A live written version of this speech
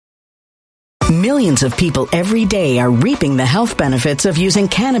Millions of people every day are reaping the health benefits of using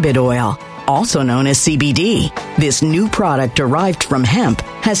cannabis oil, also known as CBD. This new product derived from hemp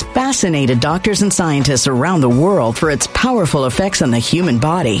has fascinated doctors and scientists around the world for its powerful effects on the human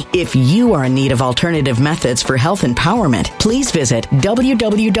body. If you are in need of alternative methods for health empowerment, please visit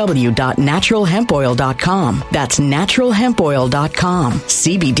www.naturalhempoil.com. That's naturalhempoil.com.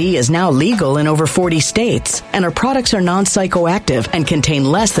 CBD is now legal in over 40 states, and our products are non-psychoactive and contain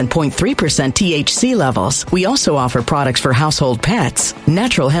less than 0.3% THC levels. We also offer products for household pets.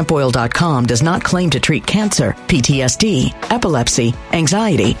 Naturalhempoil.com does not claim to treat cancer, PTSD, epilepsy,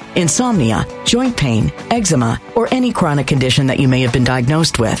 anxiety, insomnia, joint pain, eczema, or any chronic condition that you may have been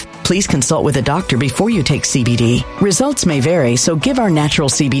diagnosed with. Please consult with a doctor before you take CBD. Results may vary, so give our natural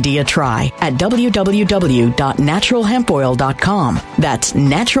CBD a try at www.naturalhempoil.com. That's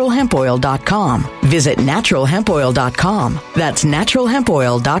naturalhempoil.com. Visit naturalhempoil.com. That's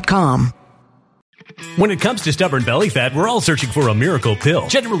naturalhempoil.com. When it comes to stubborn belly fat, we're all searching for a miracle pill.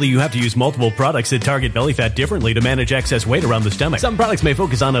 Generally, you have to use multiple products that target belly fat differently to manage excess weight around the stomach. Some products may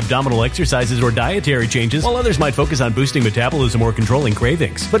focus on abdominal exercises or dietary changes, while others might focus on boosting metabolism or controlling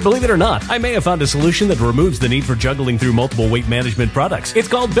cravings. But believe it or not, I may have found a solution that removes the need for juggling through multiple weight management products. It's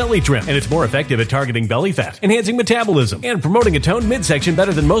called Belly Trim, and it's more effective at targeting belly fat, enhancing metabolism, and promoting a toned midsection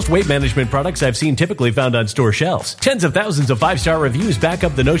better than most weight management products I've seen typically found on store shelves. Tens of thousands of 5-star reviews back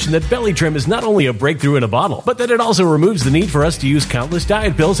up the notion that Belly Trim is not only a breakthrough in a bottle, but that it also removes the need for us to use countless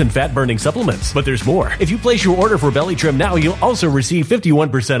diet pills and fat-burning supplements. But there's more. If you place your order for Belly Trim now, you'll also receive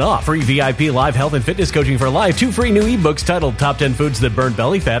 51% off, free VIP live health and fitness coaching for life, 2 free new ebooks titled Top 10 Foods That Burn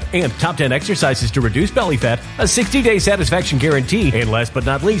Belly Fat and Top 10 Exercises to Reduce Belly Fat, a 60-day satisfaction guarantee, and last but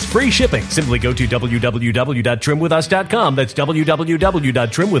not least, free shipping. Simply go to www.trimwithus.com. That's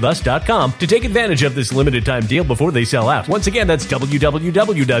www.trimwithus.com to take advantage of this limited time deal before they sell out. Once again, that's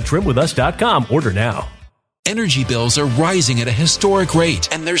www.trimwithus.com. Order now. Energy bills are rising at a historic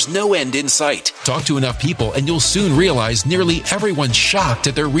rate, and there's no end in sight. Talk to enough people, and you'll soon realize nearly everyone's shocked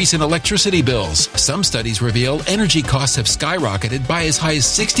at their recent electricity bills. Some studies reveal energy costs have skyrocketed by as high as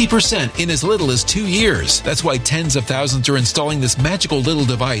 60% in as little as 2 years. That's why tens of thousands are installing this magical little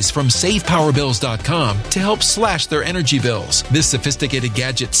device from SavePowerBills.com to help slash their energy bills. This sophisticated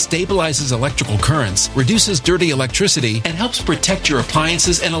gadget stabilizes electrical currents, reduces dirty electricity, and helps protect your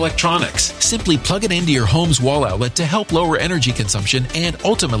appliances and electronics. Simply plug it into your home's wall outlet to help lower energy consumption and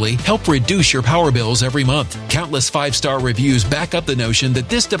ultimately help reduce your power bills every month. Countless 5-star reviews back up the notion that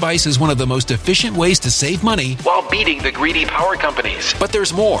this device is one of the most efficient ways to save money while beating the greedy power companies. But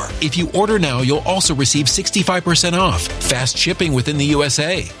there's more. If you order now, you'll also receive 65% off, fast shipping within the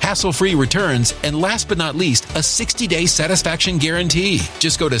USA, hassle-free returns, and last but not least, a 60-day satisfaction guarantee.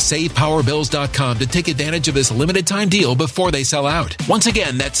 Just go to SavePowerBills.com to take advantage of this limited time deal before they sell out. Once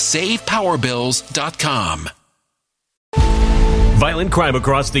again, that's SavePowerBills.com. Violent crime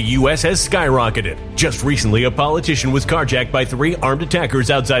across the U.S. has skyrocketed. Just recently, a politician was carjacked by 3 armed attackers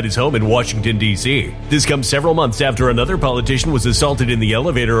outside his home in Washington, D.C. This comes several months after another politician was assaulted in the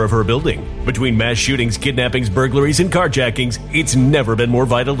elevator of her building. Between mass shootings, kidnappings, burglaries, and carjackings, it's never been more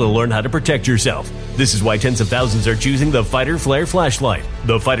vital to learn how to protect yourself. This is why tens of thousands are choosing the Fighter Flare flashlight.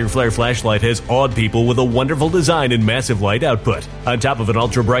 The Fighter Flare flashlight has awed people with a wonderful design and massive light output. On top of an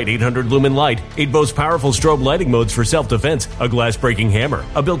ultra-bright 800-lumen light, it boasts powerful strobe lighting modes for self-defense, a glass-breaking hammer,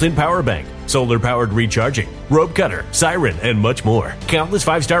 a built-in power bank, solar-powered recharging, rope cutter, siren, and much more. Countless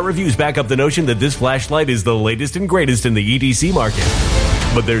 5-star reviews back up the notion that this flashlight is the latest and greatest in the EDC market.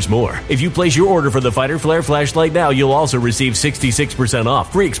 But there's more. If you place your order for the Fighter Flare flashlight now, you'll also receive 66%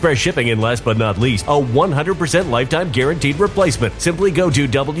 off, free express shipping, and last but not least, a 100% lifetime guaranteed replacement. Simply go to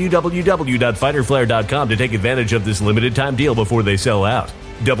www.fighterflare.com to take advantage of this limited time deal before they sell out.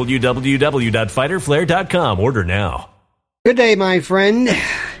 www.fighterflare.com. Order now. Good day, my friend.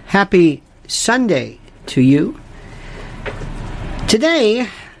 Happy Sunday to you. Today,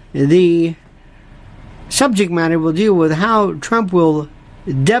 the subject matter will deal with how Trump will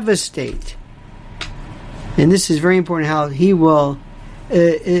devastate, and this is very important, how he will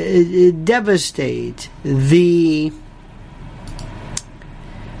devastate the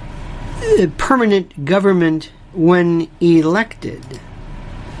permanent government when elected.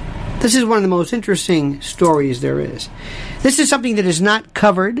 This is one of the most interesting stories there is. This is something that is not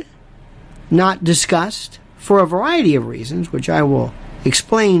covered, not discussed, for a variety of reasons, which I will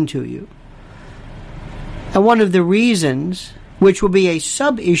explain to you. And one of the reasons, which will be a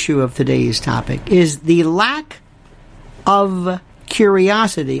sub-issue of today's topic, is the lack of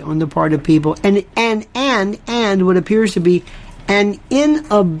curiosity on the part of people and what appears to be an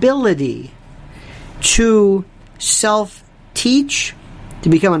inability to self-teach, to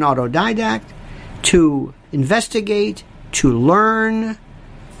become an autodidact, to investigate, to learn,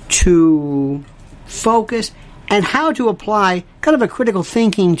 to focus, and how to apply kind of a critical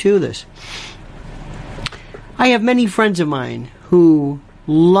thinking to this. I have many friends of mine who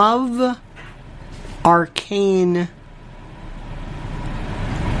love arcane,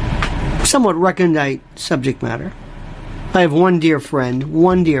 somewhat recondite subject matter. I have one dear friend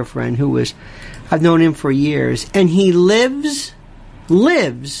who is, I've known him for years, and he lives by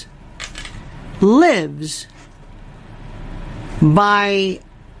lives,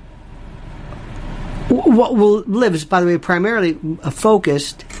 by the way, primarily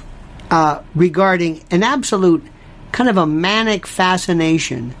focused regarding an absolute kind of a manic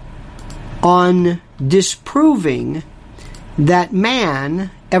fascination on disproving that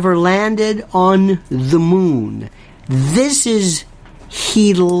man ever landed on the moon.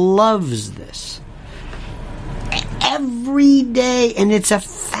 He loves this every day, and it's a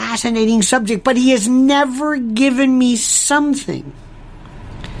fascinating subject, but he has never given me something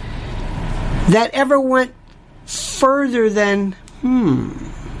that ever went further than,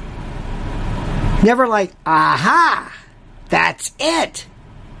 never like, aha, that's it.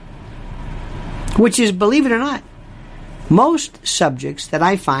 Which is, believe it or not, most subjects that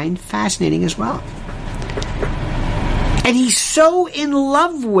I find fascinating as well. And he's so in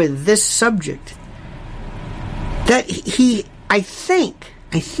love with this subject that he, I think,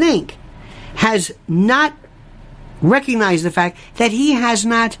 has not recognized the fact that he has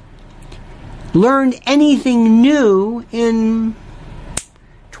not learned anything new in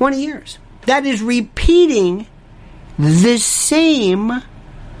 20 years. That is repeating the same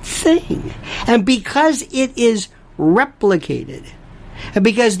thing. And because it is replicated, and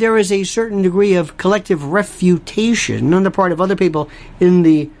because there is a certain degree of collective refutation on the part of other people in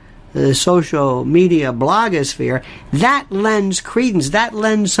the social media blogosphere, that lends credence, that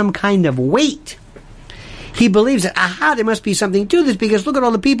lends some kind of weight. He believes that, there must be something to this, because look at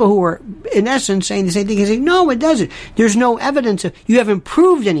all the people who are, in essence, saying the same thing. He says, no, it doesn't. There's no evidence. You haven't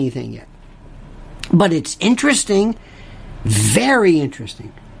proved anything yet. But it's interesting, very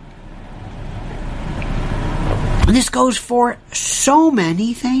interesting. And this goes for so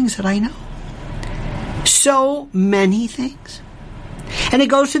many things that I know. So many things. And it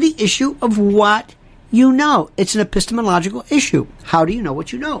goes to the issue of what you know. It's an epistemological issue. How do you know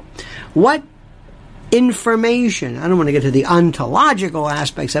what you know? What information, I don't want to get to the ontological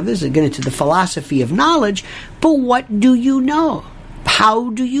aspects of this, get into the philosophy of knowledge, but what do you know? How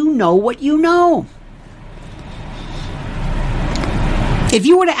do you know what you know? If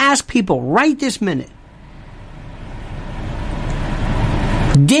you were to ask people right this minute,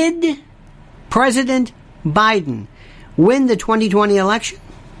 did President Biden win the 2020 election?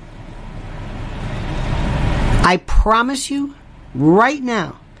 I promise you, right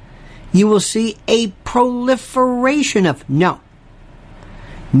now, you will see a proliferation of no.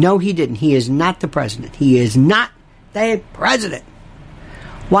 No, he didn't. He is not the president. He is not the president.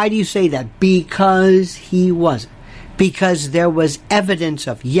 Why do you say that? Because he wasn't. Because there was evidence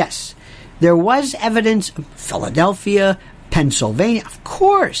of, yes, there was evidence of Philadelphia, Pennsylvania, of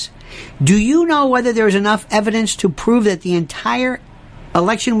course. Do you know whether there's enough evidence to prove that the entire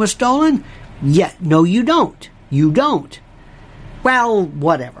election was stolen? Yeah, no, you don't. You don't. Well,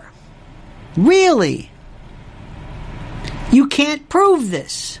 whatever. Really? You can't prove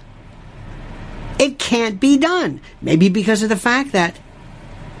this. It can't be done. Maybe because of the fact that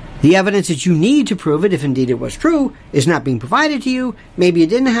the evidence that you need to prove it, if indeed it was true, is not being provided to you. Maybe it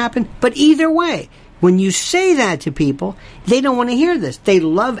didn't happen. But either way, when you say that to people, they don't want to hear this. They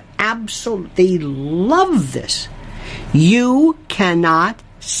love this. You cannot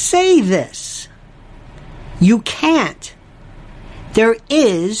say this. You can't. There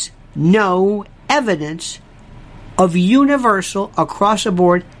is no evidence of universal, across the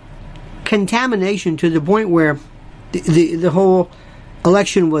board contamination to the point where the whole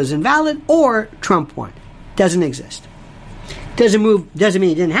election was invalid or Trump won. Doesn't exist. Doesn't mean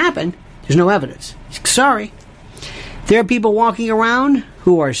it didn't happen. There's no evidence. Sorry. There are people walking around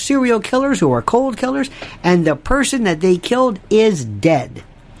who are serial killers, who are cold killers, and the person that they killed is dead.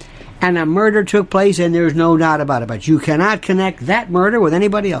 And a murder took place, and there's no doubt about it. But you cannot connect that murder with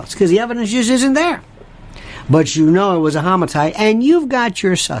anybody else, because the evidence just isn't there. But you know it was a homicide, and you've got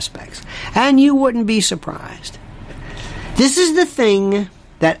your suspects. And you wouldn't be surprised. This is the thing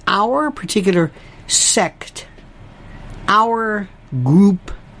that our particular sect, our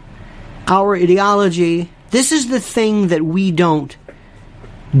group, our ideology, this is the thing that we don't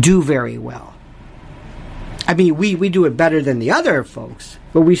do very well. I mean, we do it better than the other folks,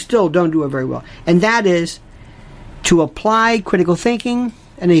 but we still don't do it very well. And that is to apply critical thinking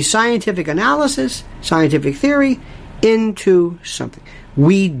and a scientific analysis, scientific theory, into something.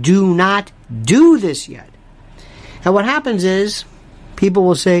 We do not do this yet. And what happens is, people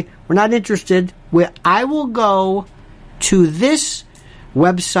will say, we're not interested. I will go to this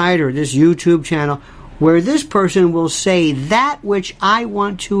website or this YouTube channel where this person will say that which I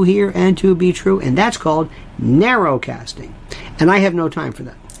want to hear and to be true, and that's called narrowcasting. And I have no time for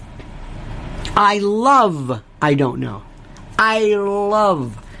that. I love I don't know. I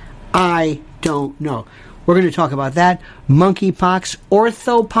love I don't know. We're going to talk about that. Monkeypox,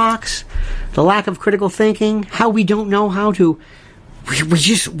 orthopox, the lack of critical thinking, how we don't know how to.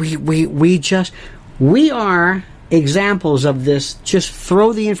 We are examples of this. Just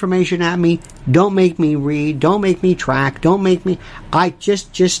throw the information at me. Don't make me read. Don't make me track. Don't make me.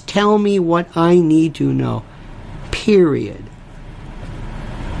 Just tell me what I need to know. Period.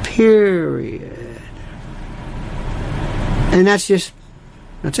 And that's it.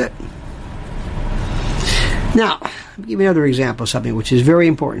 Now, I'll give you another example of something which is very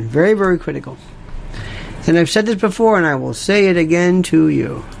important, very, very critical. And I've said this before, and I will say it again to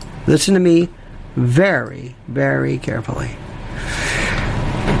you. Listen to me very, very carefully.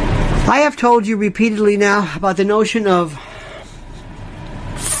 I have told you repeatedly now about the notion of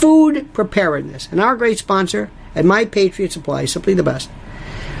food preparedness. And our great sponsor at My Patriot Supply, Simply the Best,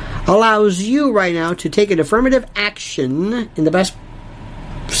 allows you right now to take an affirmative action in the best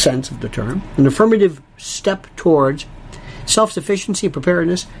sense of the term, an affirmative step towards self-sufficiency and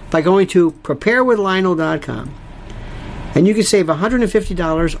preparedness by going to preparewithlionel.com. And you can save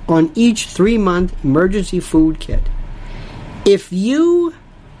 $150 on each 3-month emergency food kit. If you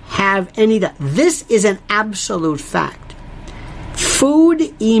have any doubt, this is an absolute fact.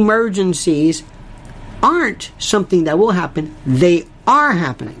 Food emergencies aren't something that will happen. They are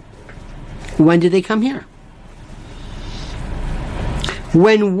happening. When did they come here?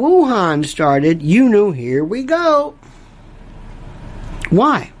 When Wuhan started, you knew, here we go.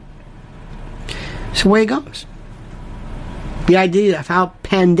 Why? It's the way it goes. The idea of how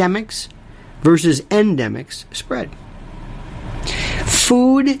pandemics versus endemics spread.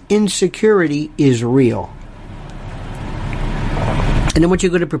 Food insecurity is real. And then once you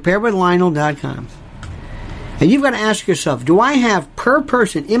go to preparewithlionel.com, and you've got to ask yourself, do I have per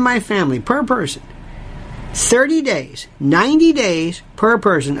person in my family, per person, 30 days, 90 days per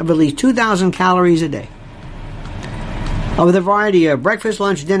person of at least 2,000 calories a day? Of the variety of breakfast,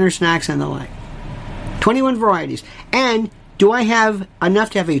 lunch, dinner, snacks, and the like. 21 varieties. And do I have enough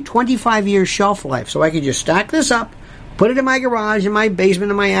to have a 25-year shelf life so I can just stack this up, put it in my garage, in my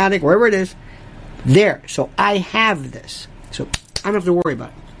basement, in my attic, wherever it is? There. So I have this. So I don't have to worry about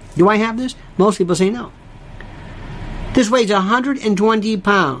it. Do I have this? Most people say no. This weighs 120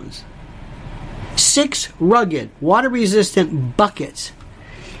 pounds. 6 rugged, water-resistant buckets.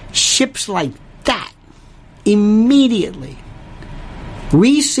 Ships like that. Immediately.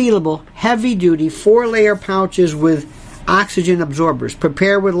 Resealable, heavy-duty, 4-layer pouches with oxygen absorbers.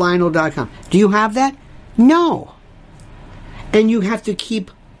 Preparewithlionel.com. Do you have that? No. And you have to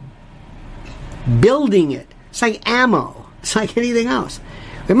keep building it. It's like ammo. It's like anything else.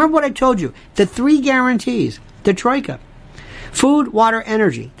 Remember what I told you. The 3 guarantees. The Troika. Food, water,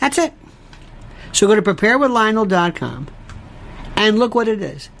 energy. That's it. So go to preparewithlionel.com and look what it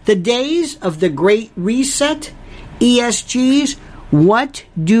is. The days of the Great Reset, ESGs, what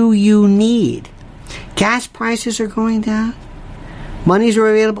do you need? Gas prices are going down. Monies are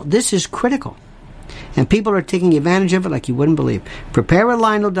available. This is critical. And people are taking advantage of it like you wouldn't believe.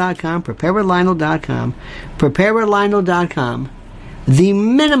 Preparewithlionel.com, preparewithlionel.com, preparewithlionel.com. The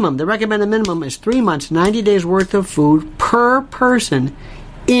minimum, the recommended minimum is 3 months, 90 days worth of food per person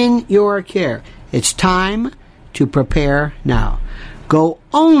in your care. It's time to prepare now. Go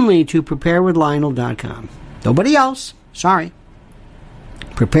only to preparewithlionel.com. Nobody else. Sorry.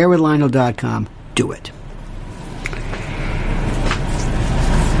 Preparewithlionel.com. Do it.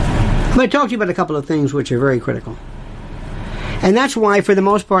 I'm going to talk to you about a couple of things which are very critical. And that's why, for the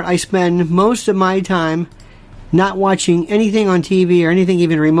most part, I spend most of my time not watching anything on TV or anything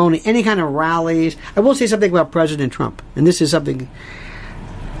even remotely, any kind of rallies. I will say something about President Trump, and this is something.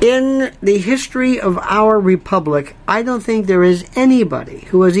 In the history of our republic, I don't think there is anybody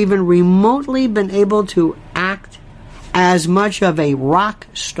who has even remotely been able to act as much of a rock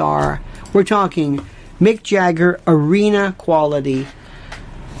star. We're talking Mick Jagger, arena quality.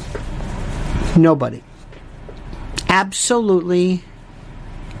 Nobody. Absolutely.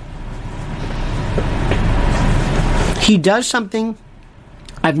 He does something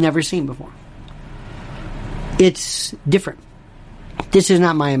I've never seen before. It's different. This is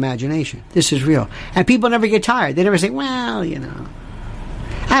not my imagination. This is real. And people never get tired. They never say, well, you know.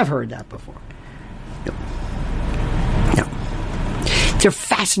 I've heard that before. No. They're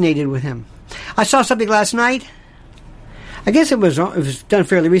fascinated with him. I saw something last night. I guess it was done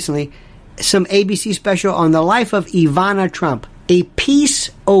fairly recently. Some ABC special on the life of Ivana Trump. A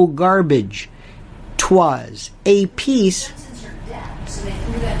piece o' garbage. 'Twas a piece. Since her death, so they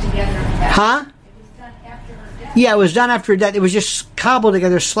threw that together. Huh? It was done after her death. Yeah, it was done after her death. It was just cobbled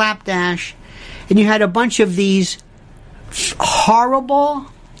together, slapdash. And you had a bunch of these horrible,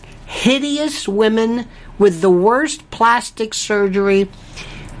 hideous women with the worst plastic surgery.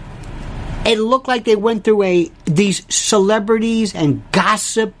 It looked like they went through these celebrities and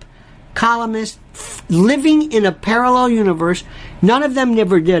gossip columnists living in a parallel universe. None of them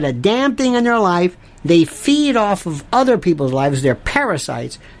never did a damn thing in their life. They feed off of other people's lives. They're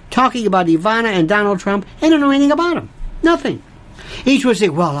parasites. Talking about Ivana and Donald Trump. They don't know anything about them. Nothing. Each would say,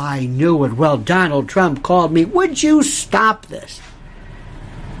 well, I knew it. Well, Donald Trump called me. Would you stop this?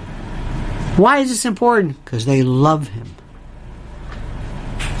 Why is this important? Because they love him.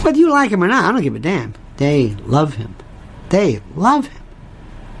 Whether you like him or not, I don't give a damn. They love him. They love him.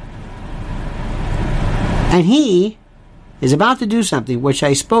 And he is about to do something which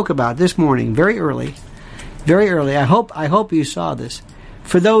I spoke about this morning, very early. Very early. I hope you saw this.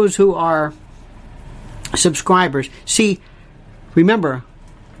 For those who are subscribers, see, remember,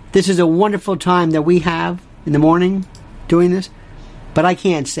 this is a wonderful time that we have in the morning doing this, but I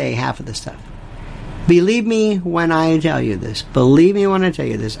can't say half of the stuff. Believe me when I tell you this. Believe me when I tell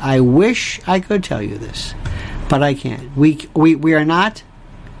you this. I wish I could tell you this, but I can't. We cannot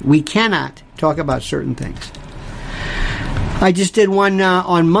talk about certain things. I just did one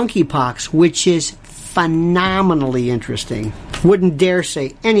on monkeypox, which is phenomenally interesting. Wouldn't dare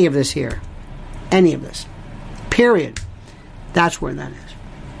say any of this here. Any of this. Period. That's where that is.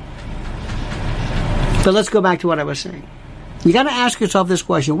 But let's go back to what I was saying. You got to ask yourself this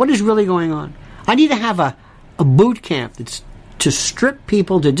question. What is really going on? I need to have a boot camp that's to strip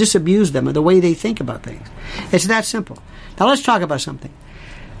people, to disabuse them of the way they think about things. It's that simple. Now let's talk about something.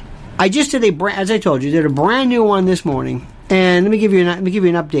 I just did as I told you, did a brand new one this morning, and let me give you an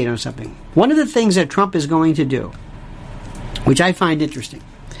update on something. One of the things that Trump is going to do, which I find interesting,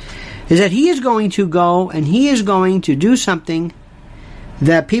 is that he is going to go and he is going to do something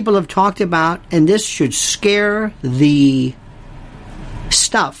that people have talked about, and this should scare the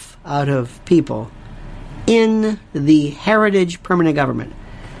stuff out of people in the heritage permanent government.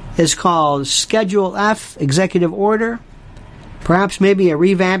 It's called Schedule F, Executive Order. Perhaps maybe a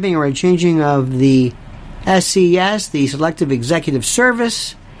revamping or a changing of the SES, the Selective Executive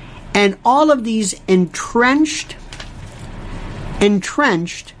Service, and all of these entrenched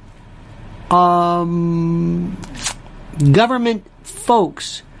government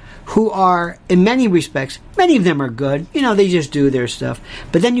folks who are, in many respects, many of them are good. You know, they just do their stuff.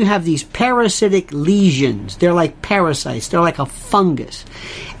 But then you have these parasitic lesions. They're like parasites. They're like a fungus.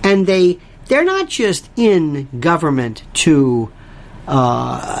 And they're not just in government to,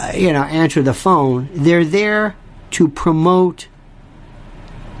 answer the phone. They're there to promote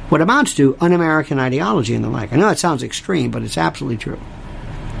what amounts to un-American ideology and the like. I know it sounds extreme, but it's absolutely true.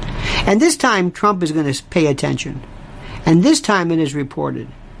 And this time, Trump is going to pay attention. And this time it is reported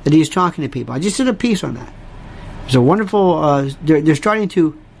that he's talking to people. I just did a piece on that. It's a wonderful, they're starting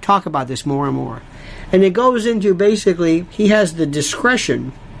to talk about this more and more. And it goes into basically, he has the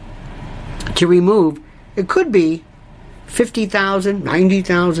discretion to remove, it could be 50,000,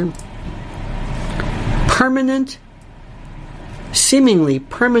 90,000 seemingly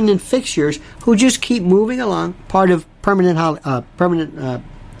permanent fixtures who just keep moving along, part of permanent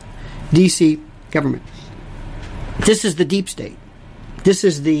DC government. This is the deep state. This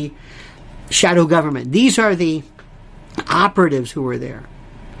is the shadow government. These are the operatives who are there.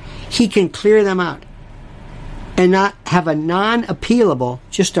 He can clear them out and not have a non-appealable,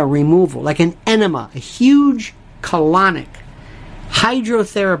 just a removal, like an enema, a huge colonic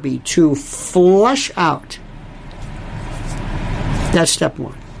hydrotherapy to flush out. That's step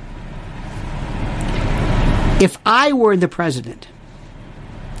one. If I were the president,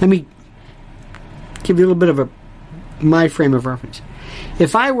 let me give you a little bit of my frame of reference.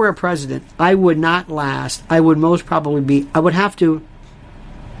 If I were a president, I would not last. I would most probably let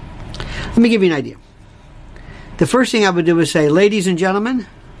me give you an idea. The first thing I would do is say, ladies and gentlemen,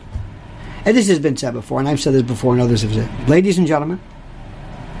 and this has been said before, and I've said this before and others have said, ladies and gentlemen,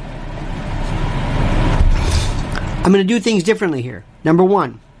 I'm going to do things differently here. Number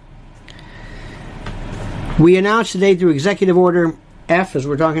one, we announced today through Executive Order F, as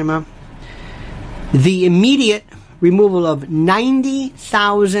we're talking about, the immediate removal of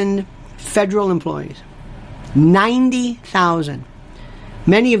 90,000 federal employees. 90,000.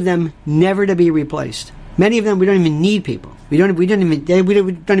 Many of them never to be replaced. Many of them, we don't even need people. We don't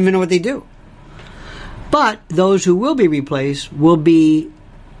even know what they do. But those who will be replaced will be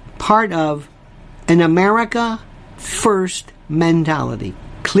part of an America First mentality.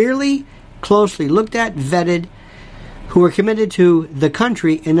 Clearly, closely looked at, vetted, who are committed to the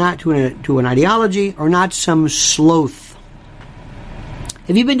country and not to an ideology or not some sloth.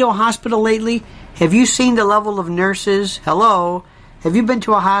 Have you been to a hospital lately? Have you seen the level of nurses? Hello? Have you been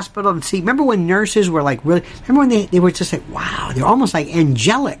to a hospital and see? Remember when nurses were like really? Remember when they were just like, wow, they're almost like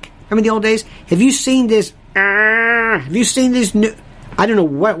angelic. Remember the old days? Have you seen this? Have you seen this new? I don't know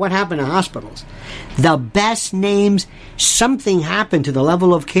what happened to hospitals. The best names. Something happened to the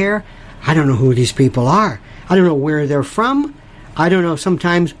level of care. I don't know who these people are. I don't know where they're from. I don't know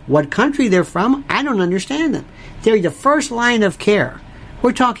sometimes what country they're from. I don't understand them. They're the first line of care.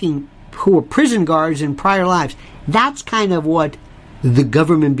 We're talking who were prison guards in prior lives. That's kind of what the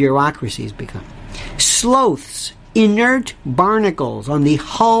government bureaucracy has become. Sloths, inert barnacles on the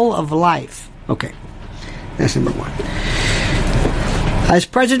hull of life. Okay, that's number one. As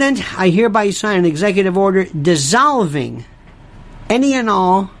president, I hereby sign an executive order dissolving any and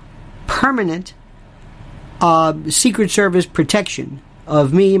all permanent Secret Service protection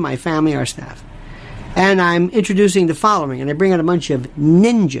of me, my family, our staff. And I'm introducing the following, and I bring out a bunch of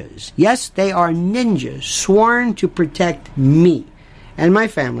ninjas. Yes, they are ninjas, sworn to protect me and my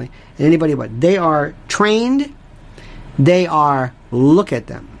family and anybody but. They are trained. They are, look at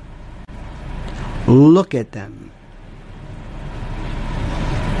them. Look at them.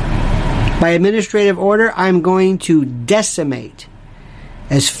 By administrative order, I'm going to decimate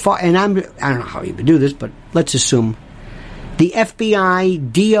as far, and I don't know how you would do this, but let's assume the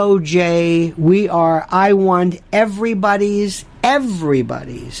FBI, DOJ, I want everybody's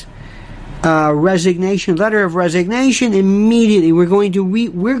resignation, letter of resignation immediately.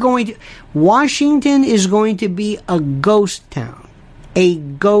 Washington is going to be a ghost town. A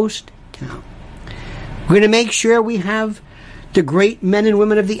ghost town. We're going to make sure we have the great men and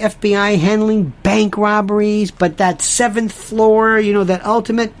women of the FBI handling bank robberies, but that seventh floor, that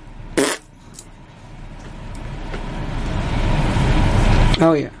ultimate.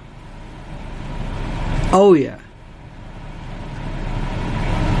 Oh yeah. Oh yeah.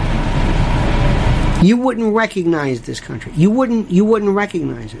 You wouldn't recognize this country. You wouldn't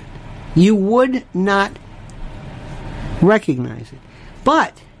recognize it. You would not recognize it.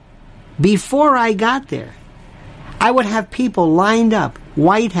 But before I got there, I would have people lined up,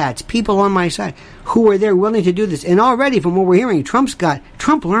 white hats, people on my side, who were there willing to do this. And already, from what we're hearing,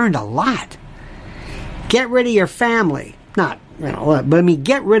 Trump learned a lot. Get rid of your family. Not, but I mean,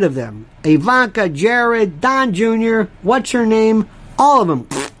 get rid of them. Ivanka, Jared, Don Jr., what's her name? All of them,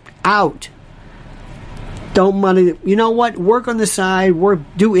 out. Don't money. You know what? Work on the side.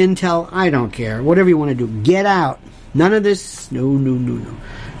 Do intel. I don't care. Whatever you want to do. Get out. None of this. No.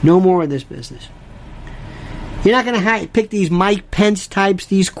 No more of this business. You're not going to pick these Mike Pence types,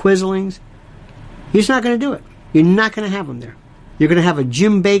 these quizzlings. You're just not going to do it. You're not going to have them there. You're going to have a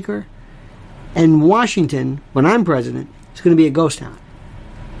Jim Baker. And Washington, when I'm president, it's going to be a ghost town.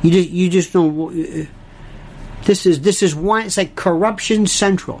 You just don't. This is one. It's like corruption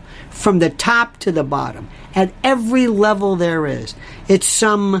central, from the top to the bottom, at every level there is. It's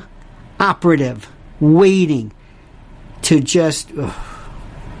some operative waiting to just.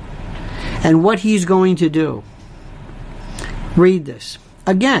 And what he's going to do. Read this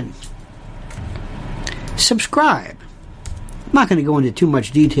again. Subscribe. I'm not going to go into too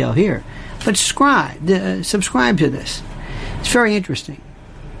much detail here, but subscribe to this. It's very interesting.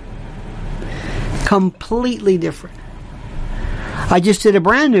 Completely different. I just did a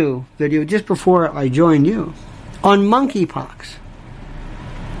brand new video just before I joined you on monkeypox.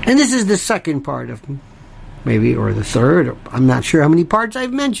 And this is the second part of maybe, or the third, or I'm not sure how many parts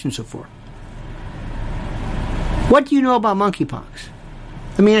I've mentioned so far. What do you know about monkeypox?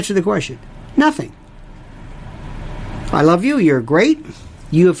 Let me answer the question. Nothing. I love you. You're great.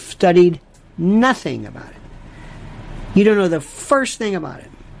 You have studied nothing about it. You don't know the first thing about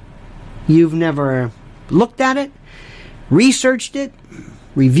it. You've never looked at it, researched it,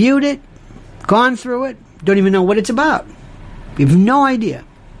 reviewed it, gone through it, don't even know what it's about. You have no idea.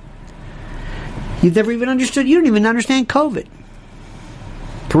 You've never even understood. You don't even understand COVID.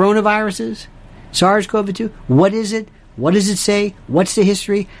 Coronaviruses, SARS-CoV-2. What is it? What does it say? What's the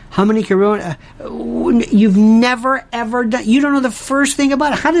history? How many corona? You've never ever done. You don't know the first thing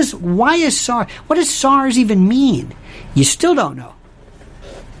about it. Why is SARS? What does SARS even mean? You still don't know.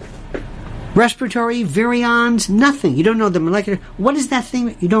 Respiratory, virions, nothing. You don't know the molecular. What is that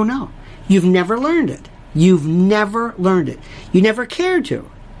thing? You don't know. You've never learned it. You've never learned it. You never cared to,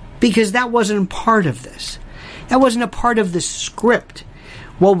 because that wasn't part of this. That wasn't a part of the script.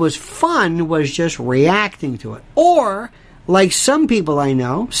 What was fun was just reacting to it. Or, like some people I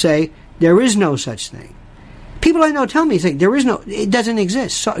know say, there is no such thing. People I know tell me, it doesn't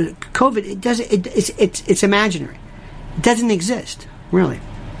exist. So, COVID, it's imaginary. It doesn't exist, really.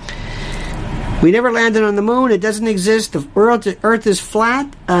 We never landed on the moon. It doesn't exist. The Earth is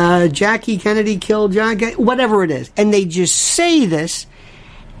flat. Jackie Kennedy killed John Kennedy. Whatever it is. And they just say this,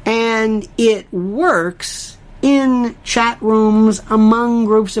 and it works in chat rooms among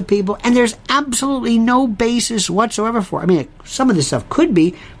groups of people, and there's absolutely no basis whatsoever for it. I mean, some of this stuff could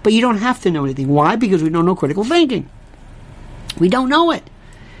be, but you don't have to know anything. Why? Because we don't know critical thinking. We don't know it.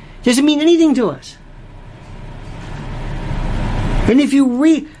 Doesn't mean anything to us. And if you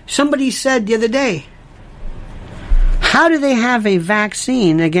read, somebody said the other day, how do they have a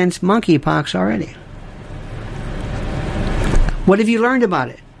vaccine against monkeypox already? What have you learned about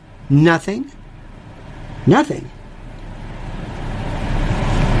it? Nothing. Nothing.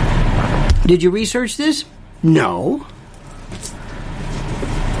 Did you research this? No.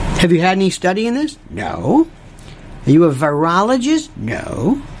 Have you had any study in this? No. Are you a virologist?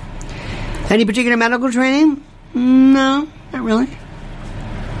 No. Any particular medical training? No, not really.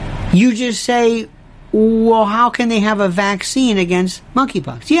 You just say, well, how can they have a vaccine against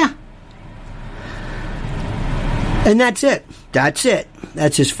monkeypox? Yeah. And that's it. That's it.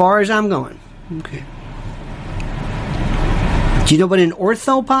 That's as far as I'm going. Okay. Do you know what an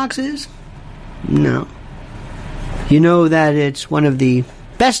orthopox is? No. You know that it's one of the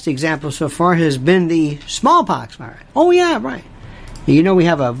best examples so far has been the smallpox virus. Oh, yeah, right. You know we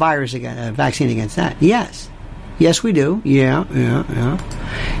have a vaccine against that. Yes. Yes, we do. Yeah.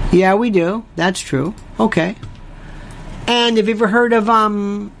 Yeah, we do. That's true. Okay. And have you ever heard of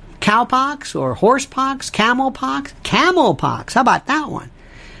cowpox or horsepox, camelpox? Camelpox. How about that one?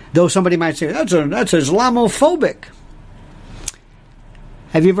 Though somebody might say, that's Islamophobic.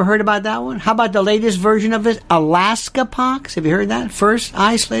 Have you ever heard about that one? How about the latest version of it, Alaska pox? Have you heard that? First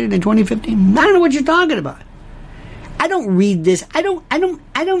isolated in 2015? I don't know what you're talking about. I don't read this.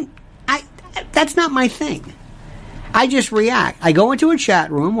 That's not my thing. I just react. I go into a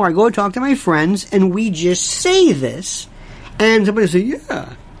chat room or I go talk to my friends and we just say this and somebody say,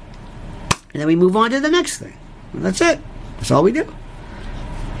 yeah. And then we move on to the next thing. And that's it. That's all we do.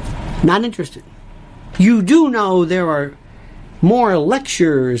 Not interested. You do know there are more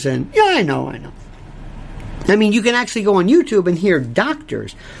lectures and, yeah, I know. I mean, you can actually go on YouTube and hear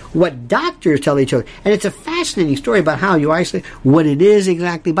doctors, what doctors tell each other. And it's a fascinating story about how you isolate, what it is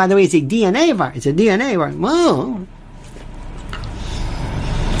exactly. By the way, it's a DNA virus. It's a DNA virus. Well,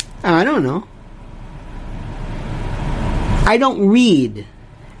 I don't know. I don't read.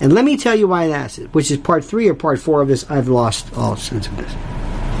 And let me tell you why that's it, which is part 3 or part 4 of this. I've lost all sense of this.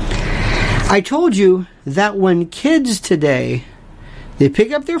 I told you that when kids today, they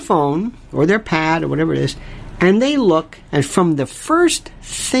pick up their phone or their pad or whatever it is, and they look, and from the first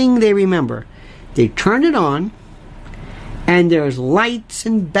thing they remember, they turn it on, and there's lights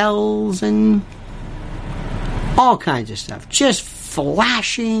and bells and all kinds of stuff, just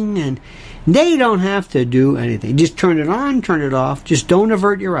flashing, and they don't have to do anything. Just turn it on, turn it off. Just don't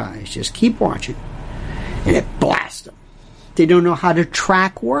avert your eyes. Just keep watching. And it blasts them. They don't know how to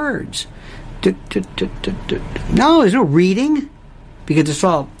track words. No, there's no reading. Because it's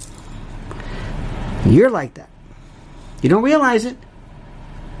all, you're like that. You don't realize it.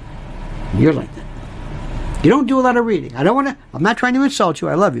 You're like that. You don't do a lot of reading. I'm not trying to insult you.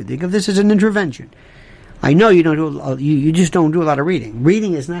 I love you. Think of this as an intervention. I know you don't do. You just don't do a lot of reading.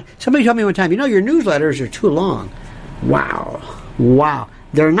 Reading is not. Somebody told me one time, your newsletters are too long. Wow.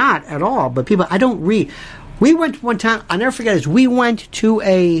 They're not at all. But people, I don't read. We went one time. I'll never forget this. We went to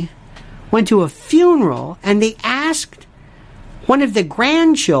a funeral, and they asked one of the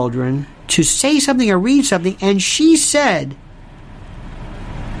grandchildren to say something or read something, and she said,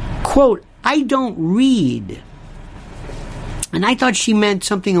 quote, I don't read. And I thought she meant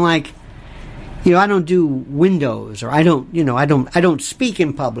something like, I don't do windows, or I don't speak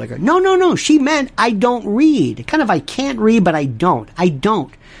in public. Or, no. She meant I don't read. Kind of I can't read, but I don't.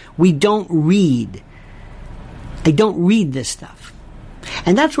 We don't read. I don't read this stuff.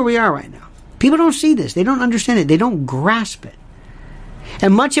 And that's where we are right now. People don't see this. They don't understand it. They don't grasp it.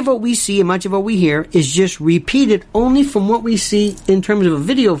 And much of what we see and much of what we hear is just repeated only from what we see in terms of a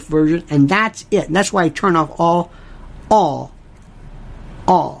video version, and that's it. And that's why I turn off all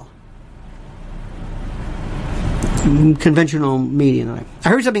conventional media. I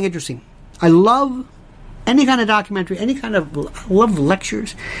heard something interesting. I love any kind of documentary, any kind of, I love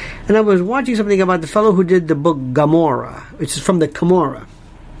lectures. And I was watching something about the fellow who did the book Gomorrah, which is from the Camorra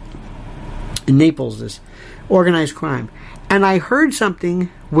in Naples, this organized crime. And I heard something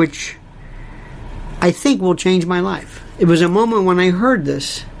which I think will change my life. It was a moment when I heard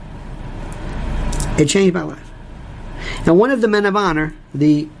this, it changed my life. Now, one of the men of honor,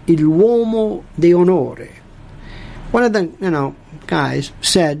 the Il Uomo di Onore, one of the, guys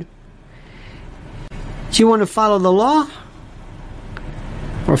said, do you want to follow the law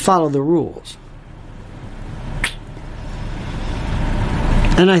or follow the rules?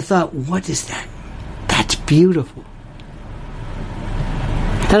 And I thought, what is that? That's beautiful.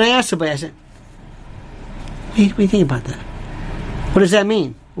 And I asked somebody, I said, what do you think about that? What does that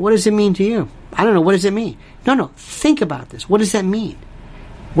mean? What does it mean to you? I don't know. What does it mean? No. Think about this. What does that mean?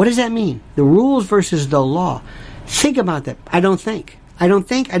 What does that mean? The rules versus the law. Think about that. I don't think. I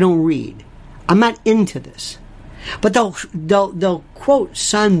don't read. I'm not into this. But they'll quote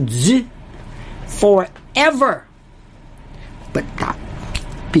Sun Tzu forever. But not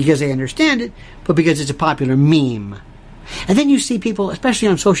because they understand it, but because it's a popular meme. And then you see people, especially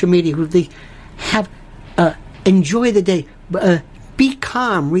on social media, who they have enjoy the day, be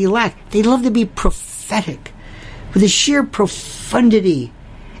calm, relax. They love to be prophetic with a sheer profundity.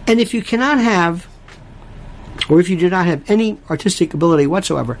 And if you cannot have, or if you do not have any artistic ability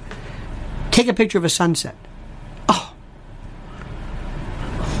whatsoever, take a picture of a sunset. Oh,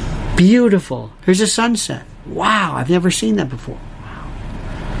 beautiful. Here's a sunset. Wow, I've never seen that before. Wow.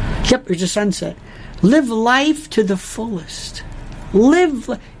 Yep, here's a sunset. Live life to the fullest.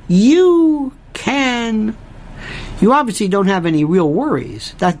 You can. You obviously don't have any real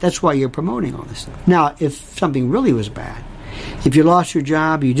worries. That's why you're promoting all this stuff. Now, if something really was bad, if you lost your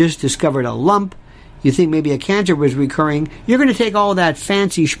job, you just discovered a lump, you think maybe a cancer was recurring, you're going to take all that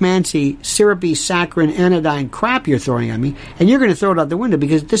fancy schmancy, syrupy, saccharine, anodyne crap you're throwing at me, and you're going to throw it out the window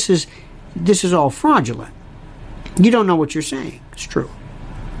because this is all fraudulent. You don't know what you're saying. It's true.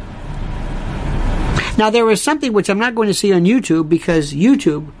 Now, there is something which I'm not going to see on YouTube because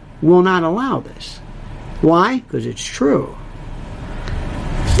YouTube will not allow this. Why? Because it's true.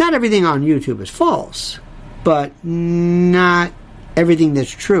 Not everything on YouTube is false, but not everything that's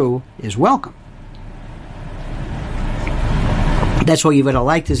true is welcome. That's why you better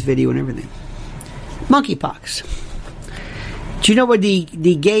like this video and everything. Monkeypox. Do you know what the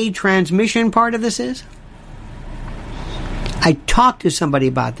gay transmission part of this is? I talked to somebody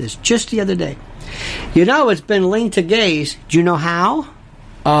about this just the other day. It's been linked to gays. Do you know how?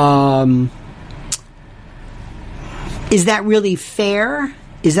 Is that really fair?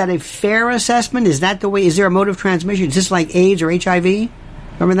 Is that a fair assessment? Is that the way? Is there a mode of transmission? Is this like AIDS or HIV?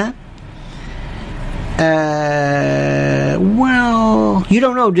 Remember that? Well, you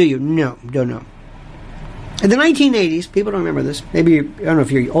don't know, do you? No, don't know. In the 1980s, people don't remember this. Maybe, I don't know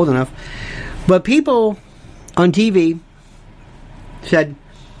if you're old enough, but people on TV said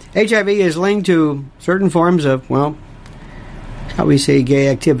HIV is linked to certain forms of, well, how we say gay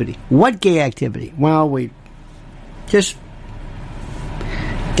activity. What gay activity? Well, we just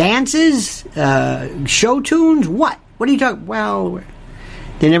dances, show tunes, what? What are you talking? Well,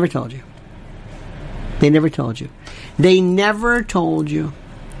 they never told you. They never told you. They never told you.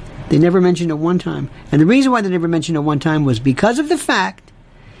 They never mentioned it one time. And the reason why they never mentioned it one time was because of the fact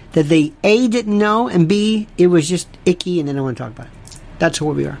that they, A, didn't know, and B, it was just icky and they don't want to talk about it. That's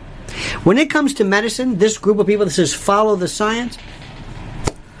where we are. When it comes to medicine, this group of people that says follow the science,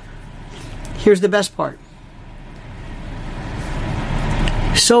 here's the best part.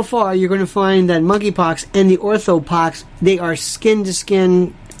 So far, you're going to find that monkeypox and the orthopox, they are skin to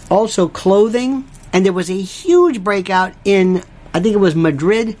skin, also clothing. And there was a huge breakout in, I think it was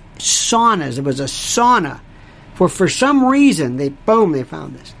Madrid, saunas. It was a sauna. For some reason, they found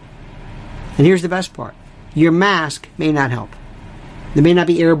this. And here's the best part. Your mask may not help. It may not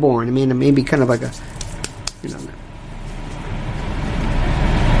be airborne. It may be kind of like a,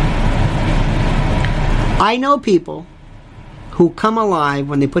 I know people who come alive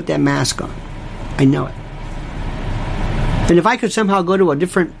when they put that mask on. I know it. And if I could somehow go to a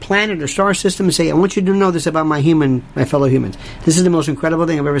different planet or star system and say, I want you to know this about my fellow humans. This is the most incredible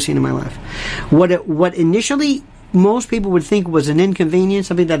thing I've ever seen in my life. What initially most people would think was an inconvenience,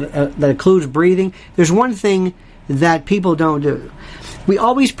 something that includes breathing, there's one thing that people don't do. We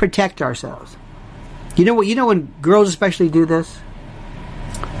always protect ourselves. You know when girls especially do this?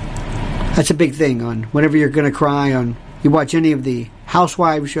 That's a big thing on whenever you're going to cry on, you watch any of the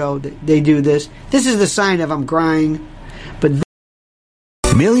Housewives show, they do this. This is the sign of I'm crying. But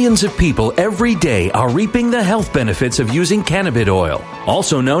Millions of people every day are reaping the health benefits of using cannabis oil,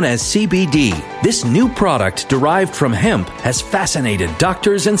 also known as CBD. This new product derived from hemp has fascinated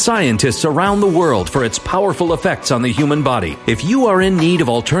doctors and scientists around the world for its powerful effects on the human body. If you are in need of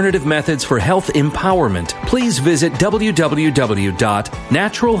alternative methods for health empowerment, please visit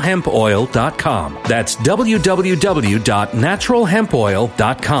www.naturalhempoil.com. That's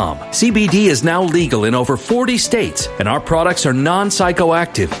www.naturalhempoil.com. CBD is now legal in over 40 states, and our products are non-psychoactive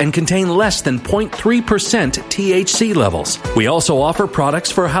and contain less than 0.3% THC levels. We also offer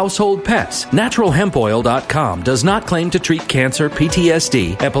products for household pets. NaturalHempOil.com does not claim to treat cancer,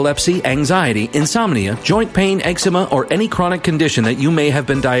 PTSD, epilepsy, anxiety, insomnia, joint pain, eczema, or any chronic condition that you may have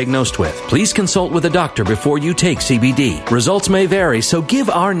been diagnosed with. Please consult with a doctor before you take CBD. Results may vary, so give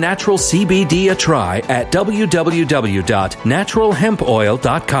our natural CBD a try at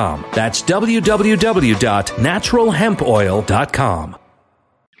www.naturalhempoil.com. That's www.naturalhempoil.com.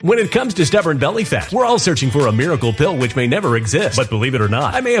 When it comes to stubborn belly fat, we're all searching for a miracle pill which may never exist. But believe it or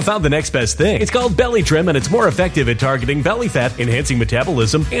not, I may have found the next best thing. It's called Belly Trim, and it's more effective at targeting belly fat, enhancing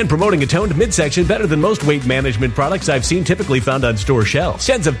metabolism, and promoting a toned midsection better than most weight management products I've seen typically found on store shelves.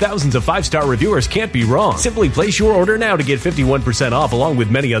 Tens of thousands of 5-star reviewers can't be wrong. Simply place your order now to get 51% off along with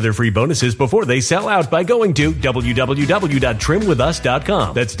many other free bonuses before they sell out by going to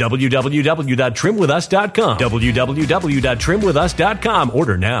www.trimwithus.com. That's www.trimwithus.com. www.trimwithus.com.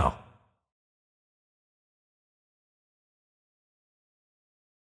 Order now.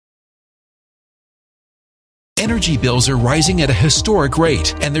 Energy bills are rising at a historic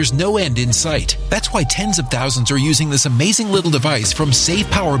rate, and there's no end in sight. That's why tens of thousands are using this amazing little device from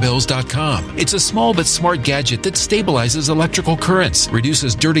SavePowerBills.com. It's a small but smart gadget that stabilizes electrical currents,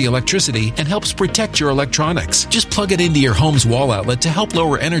 reduces dirty electricity, and helps protect your electronics. Just plug it into your home's wall outlet to help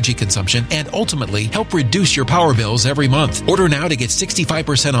lower energy consumption and ultimately help reduce your power bills every month. Order now to get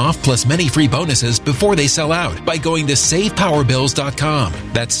 65% off plus many free bonuses before they sell out by going to SavePowerBills.com.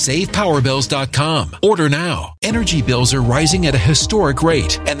 That's SavePowerBills.com. Order now. Energy bills are rising at a historic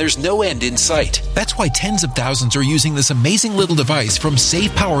rate, and there's no end in sight. That's why tens of thousands are using this amazing little device from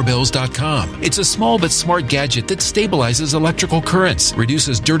SavePowerBills.com. It's a small but smart gadget that stabilizes electrical currents,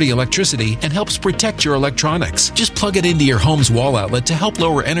 reduces dirty electricity, and helps protect your electronics. Just plug it into your home's wall outlet to help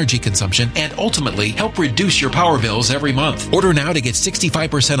lower energy consumption and ultimately help reduce your power bills every month. Order now to get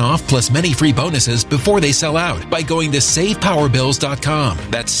 65% off plus many free bonuses before they sell out by going to SavePowerBills.com.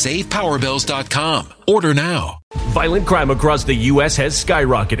 That's SavePowerBills.com. Order now. Violent crime across the U.S. has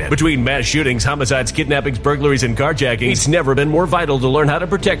skyrocketed. Between mass shootings, homicides, kidnappings, burglaries, and carjackings, it's never been more vital to learn how to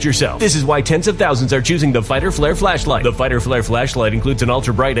protect yourself. This is why tens of thousands are choosing the Fighter Flare flashlight. The Fighter Flare flashlight includes an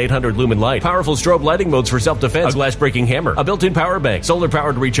ultra-bright 800-lumen light, powerful strobe lighting modes for self-defense, a glass-breaking hammer, a built-in power bank,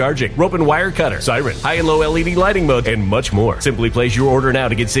 solar-powered recharging, rope and wire cutter, siren, high and low LED lighting mode, and much more. Simply place your order now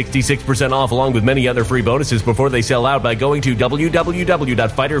to get 66% off along with many other free bonuses before they sell out by going to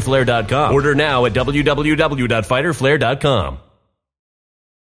www.fighterflare.com. Order now at www.fighterflare.com.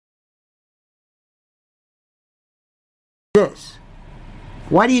 This.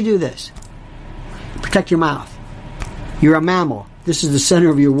 Why do you do this? Protect your mouth. You're a mammal. This is the center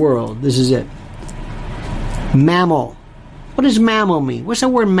of your world. This is it. Mammal. What does mammal mean? What's the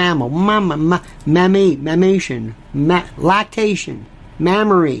word mammal? Mammation, lactation,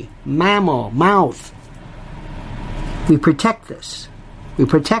 mammary, mammal, mouth. We protect this. We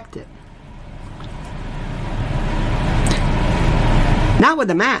protect it. Not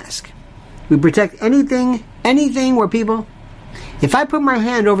with a mask. We protect anything where people... If I put my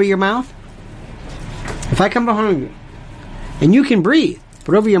hand over your mouth, if I come behind you, and you can breathe,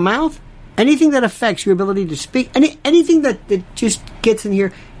 but over your mouth, anything that affects your ability to speak, anything that just gets in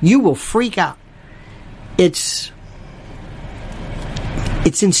here, you will freak out. It's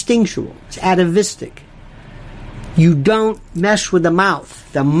instinctual. It's atavistic. You don't mess with the mouth.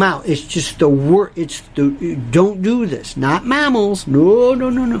 The mouth. It's just the word. Don't do this. Not mammals. No.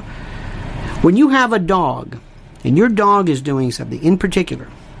 When you have a dog, and your dog is doing something in particular,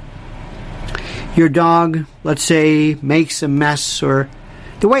 your dog, let's say, makes a mess, or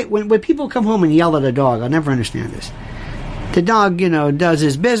the way when people come home and yell at a dog, I'll never understand this. The dog, does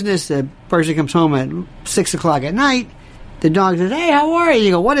his business. The person comes home at 6 o'clock at night. The dog says, "Hey, how are you?"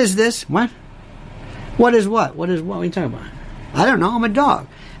 You go, "What is this?" "What? What is what? What is what? What are you talking about?" "I don't know. I'm a dog."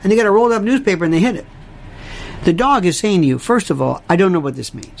 And they got a rolled up newspaper and they hit it. The dog is saying to you, first of all, "I don't know what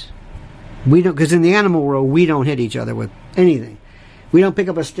this means." We don't, because in the animal world, we don't hit each other with anything. We don't pick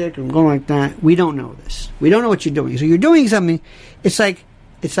up a stick and go like that. We don't know this. We don't know what you're doing. So you're doing something. It's like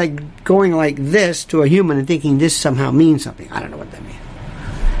going like this to a human and thinking this somehow means something. I don't know what that means.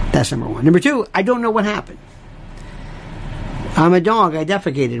 That's number one. Number two, I don't know what happened. I'm a dog. I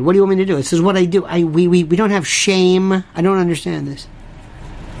defecated. What do you want me to do? This is what I do. We don't have shame. I don't understand this.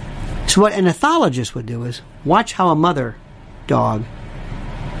 So what an ethologist would do is watch how a mother dog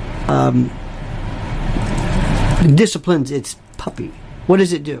disciplines its puppy. What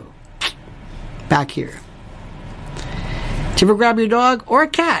does it do? Back here. Did you ever grab your dog or a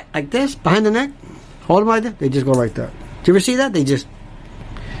cat like this, behind the neck? Hold them like that. They just go like that. Did you ever see that? They just...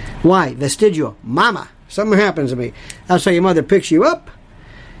 Why? Vestigial. Mama. Something happens to me. That's how your mother picks you up.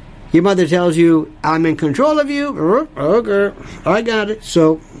 Your mother tells you, I'm in control of you. Okay, I got it.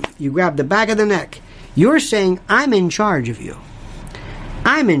 So you grab the back of the neck. You're saying, I'm in charge of you.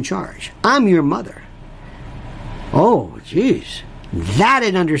 I'm in charge. I'm your mother. Oh, jeez. That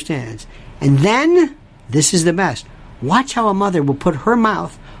it understands. And then, this is the best. Watch how a mother will put her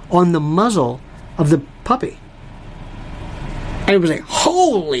mouth on the muzzle of the puppy. And it was like,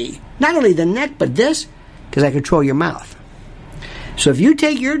 holy, not only the neck, but this, because I control your mouth. So if you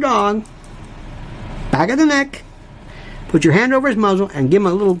take your dog, back of the neck, put your hand over his muzzle, and give him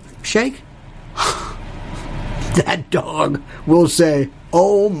a little shake, that dog will say,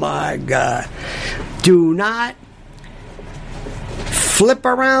 oh my God, do not flip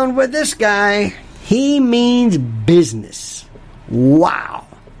around with this guy. He means business. Wow.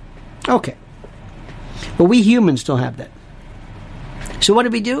 Okay. But we humans still have that. So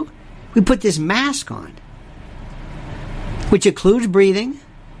what do? We put this mask on, which includes breathing.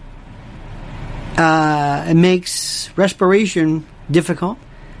 It makes respiration difficult.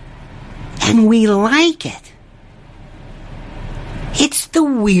 And we like it. It's the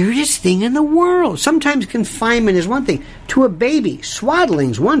weirdest thing in the world. Sometimes confinement is one thing. To a baby,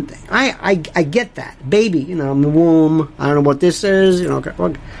 swaddling's one thing. I get that. Baby, in the womb. I don't know what this is. Okay.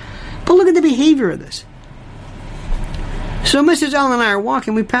 But look at the behavior of this. So Mrs. Ellen and I are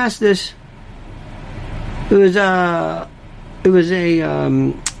walking. We passed this. It was a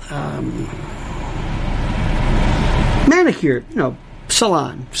manicure,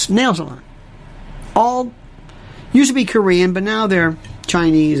 salon, nail salon. All used to be Korean, but now they're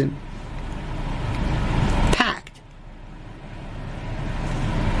Chinese and packed.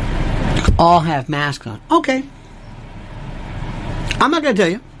 All have masks on. Okay. I'm not going to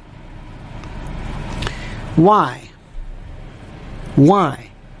tell you. Why?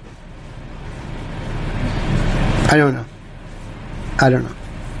 I don't know.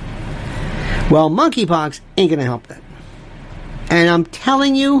 Well, monkeypox ain't going to help that. And I'm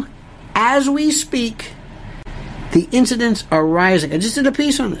telling you, as we speak, the incidents are rising. I just did a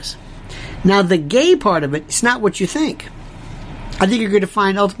piece on this. Now, the gay part of it, it's not what you think. I think you're going to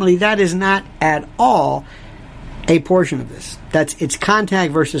find ultimately that is not at all a portion of this. It's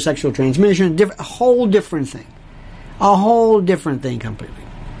contact versus sexual transmission, a whole different thing. A whole different thing completely.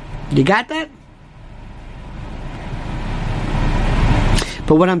 You got that?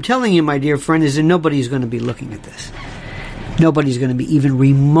 But what I'm telling you, my dear friend, is that nobody's going to be looking at this. Nobody's going to be even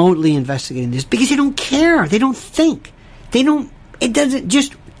remotely investigating this because they don't care. They don't think. It doesn't,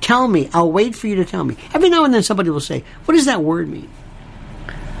 just tell me. I'll wait for you to tell me. Every now and then somebody will say, what does that word mean?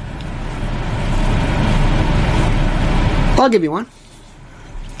 I'll give you one.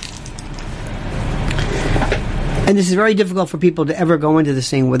 And this is very difficult for people to ever go into this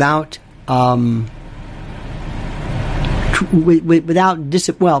thing without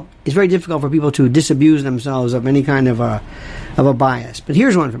it's very difficult for people to disabuse themselves of any kind of a bias. But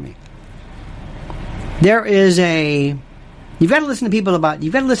here's one for me. You've got to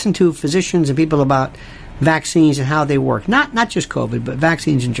listen to physicians and people about vaccines and how they work. Not just COVID, but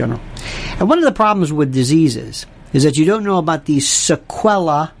vaccines in general. And one of the problems with diseases is that you don't know about the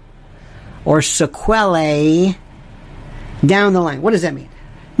sequela or sequelae down the line. What does that mean?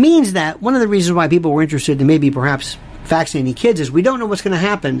 It means that one of the reasons why people were interested in maybe perhaps vaccinating kids is we don't know what's going to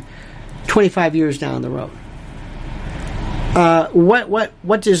happen 25 years down the road.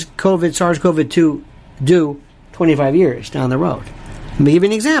 What does SARS-CoV-2 do 25 years down the road? Let me give you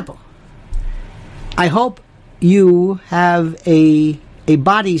an example. I hope you have a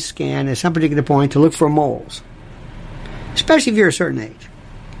body scan at some particular point to look for moles, especially if you're a certain age.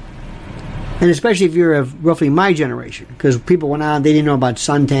 And especially if you're of roughly my generation, because people went on, they didn't know about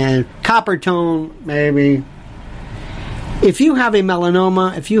suntan, copper tone, maybe. If you have a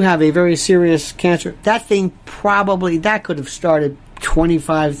melanoma, if you have a very serious cancer, that could have started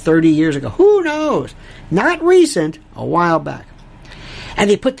 25, 30 years ago. Who knows? Not recent, a while back.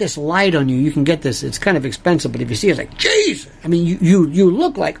 And they put this light on you. You can get this. It's kind of expensive, but if you see it, it's like, jeez. I mean, you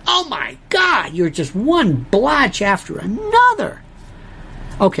look like, oh my God, you're just one blotch after another.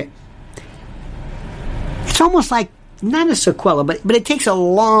 Okay. It's almost like, not a sequela, but it takes a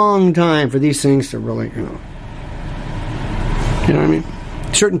long time for these things to really, You know what I mean?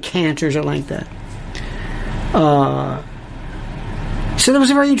 Certain cancers are like that. So that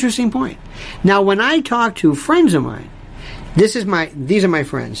was a very interesting point. Now, when I talk to friends of mine, these are my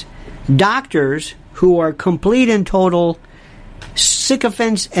friends, doctors who are complete and total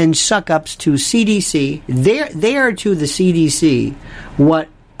sycophants and suck-ups to CDC. They are to the CDC what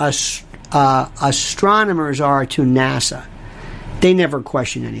astronomers are to NASA. They never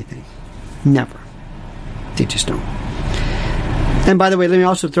question anything. Never. They just don't. And by the way, let me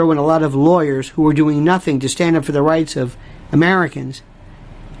also throw in a lot of lawyers who are doing nothing to stand up for the rights of Americans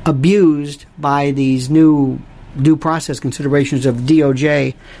abused by these new due process considerations of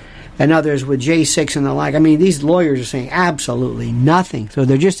DOJ and others with J6 and the like. I mean, these lawyers are saying absolutely nothing. So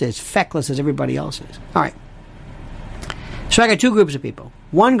they're just as feckless as everybody else is. All right. So I got two groups of people.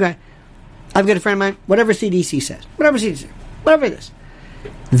 One guy, I've got a friend of mine, whatever CDC says, whatever it is.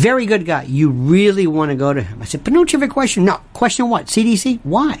 Very good guy. You really want to go to him. I said, but don't you have a question? No. Question what? CDC?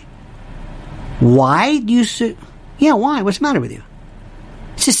 Why? Why do you say... Yeah, why? What's the matter with you?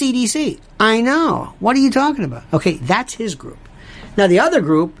 It's the CDC. I know. What are you talking about? Okay, that's his group. Now, the other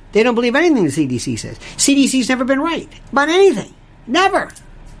group, they don't believe anything the CDC says. CDC's never been right about anything. Never.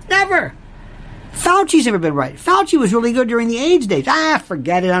 Never. Fauci's never been right. Fauci was really good during the AIDS days.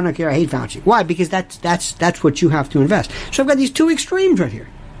 Forget it. I don't care. I hate Fauci. Why? Because that's what you have to invest. So I've got these two extremes right here.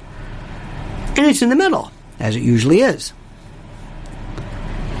 And it's in the middle, as it usually is.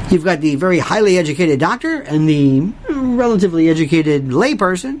 You've got the very highly educated doctor and the relatively educated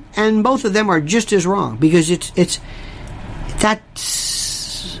layperson, and both of them are just as wrong because it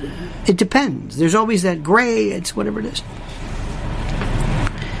depends. There's always that gray. It's whatever it is.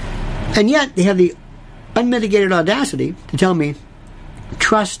 And yet, they have the unmitigated audacity to tell me,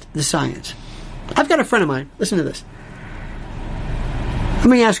 trust the science. I've got a friend of mine. Listen to this. Let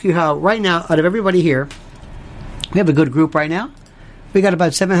me ask you how, right now, out of everybody here, we have a good group right now. We got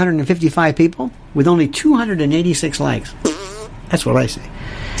about 755 people with only 286 likes. That's what I say.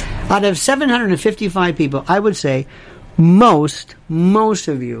 Out of 755 people, I would say most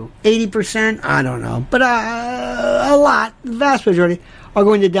of you, 80%, I don't know, but a lot, the vast majority, are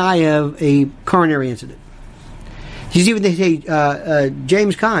going to die of a coronary incident. You see what they say,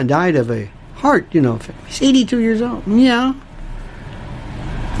 James Caan died of a heart, he's 82 years old. Yeah.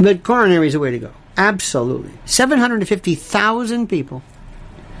 But coronary is the way to go. Absolutely. 750,000 people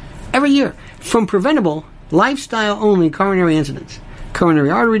every year from preventable, lifestyle-only coronary incidents. Coronary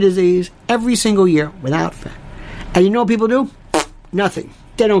artery disease every single year without fail. And you know what people do? Nothing.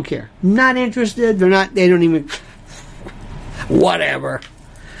 They don't care. Not interested. They don't even... Whatever.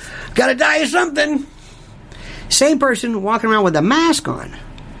 Gotta die of something. Same person walking around with a mask on.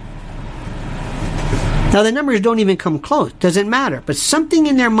 Now, the numbers don't even come close. Doesn't matter. But something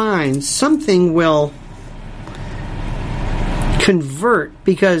in their minds, something will convert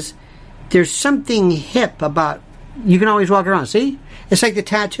because there's something hip about... You can always walk around. See? It's like the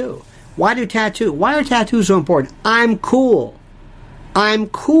tattoo. Why are tattoos so important? I'm cool. I'm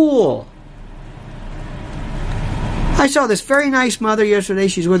cool. I saw this very nice mother yesterday.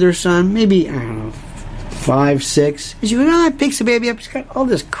 She's with her son, maybe, I don't know, 5, 6. And she goes, picks the baby up. She's got all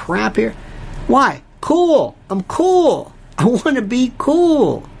this crap here. Why? Cool. I'm cool. I want to be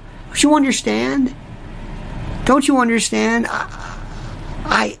cool. Don't you understand? Don't you understand?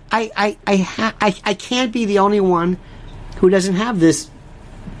 I can't be the only one who doesn't have this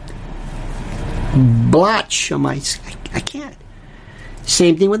blotch on my... I can't.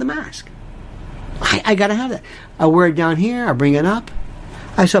 Same thing with the mask. I got to have that. I wear it down here. I bring it up.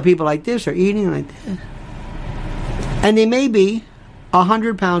 I saw people like this are eating like this. And they may be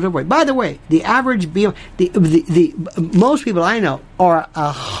 100 pounds overweight. By the way, the average... most people I know are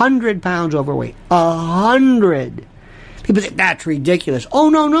 100 pounds overweight. 100. People say, that's ridiculous. Oh,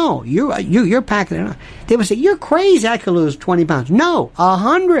 no. You're packing it on. They would say, you're crazy. I could lose 20 pounds. No,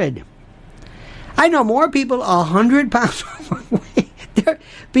 100. I know more people 100 pounds overweight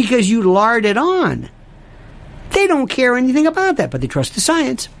because you lard it on. They don't care anything about that, but they trust the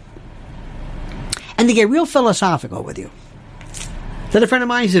science. And they get real philosophical with you. Then a friend of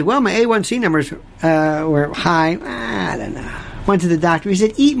mine said, well, my A1C numbers were high. I don't know. Went to the doctor. He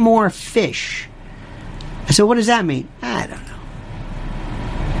said, eat more fish. I said, what does that mean? I don't know.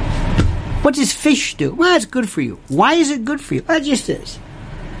 What does fish do? Well, it's good for you. Why is it good for you? Well, it just is.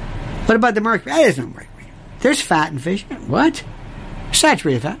 What about the mercury? There's no mercury. There's fat in fish. What?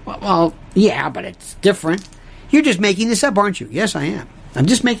 Saturated fat. Well, yeah, but it's different. You're just making this up, aren't you? Yes, I am. I'm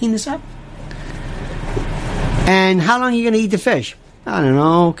just making this up. And how long are you going to eat the fish? I don't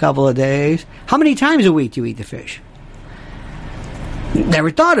know, a couple of days. How many times a week do you eat the fish? Never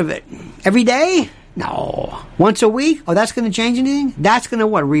thought of it. Every day? No. Once a week? Oh, that's going to change anything? That's going to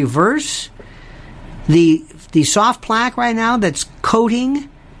what? Reverse the soft plaque right now that's coating,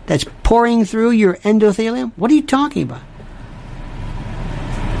 that's pouring through your endothelium? What are you talking about?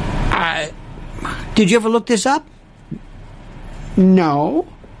 Did you ever look this up? No.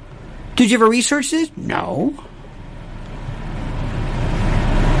 Did you ever research this? No.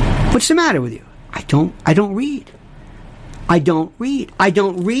 What's the matter with you? I don't read. I don't read. I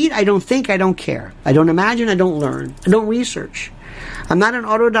don't read. I don't think. I don't care. I don't imagine. I don't learn. I don't research. I'm not an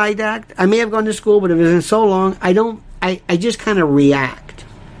autodidact. I may have gone to school, but it wasn't so long. I just kind of react.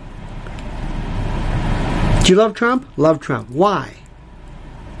 Do you love Trump? Love Trump. Why?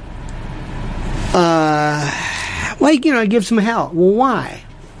 Well, it gives him hell. Well, why?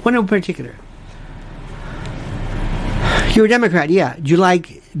 What in particular? You're a Democrat, yeah. Do you like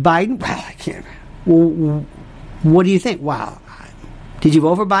Biden? Well, I can't. Well, what do you think? Wow. Did you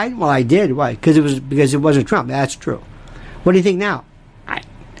vote for Biden? Well, I did. Why? Because it wasn't Trump. That's true. What do you think now? What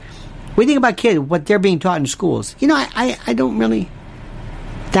do you think about kids, what they're being taught in schools? I don't really.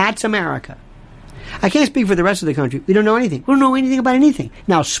 That's America. I can't speak for the rest of the country. We don't know anything. We don't know anything about anything.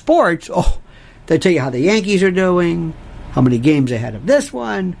 Now, sports, they tell you how the Yankees are doing, how many games ahead of this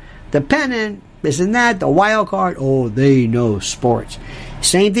one, the pennant, this and that, the wild card. Oh, they know sports.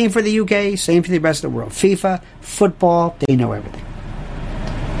 Same thing for the UK, same for the rest of the world. FIFA, football, they know everything.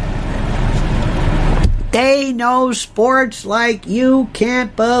 They know sports like you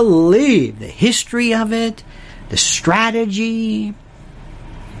can't believe. The history of it, the strategy,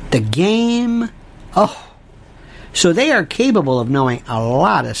 the game. Oh, so they are capable of knowing a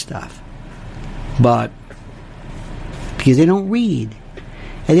lot of stuff. But because they don't read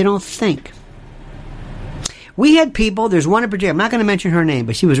and they don't think. We had people, there's one in particular, I'm not going to mention her name,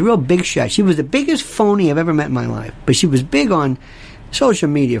 but she was a real big shot. She was the biggest phony I've ever met in my life. But she was big on social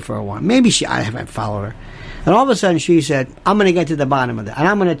media for a while. Maybe I haven't followed her. And all of a sudden she said, I'm going to get to the bottom of that. And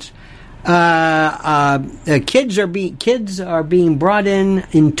I'm going to... kids are being brought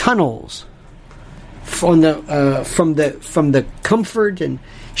in tunnels from the comfort, and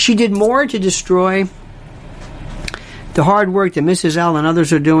she did more to destroy the hard work that Mrs. L and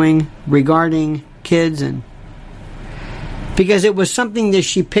others are doing regarding kids, and because it was something that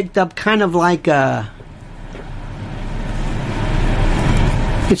she picked up kind of like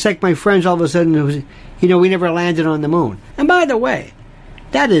it's like my friends all of a sudden it was, we never landed on the moon. And by the way,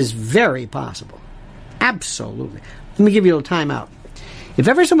 that is very possible. Absolutely. Let me give you a little time out. If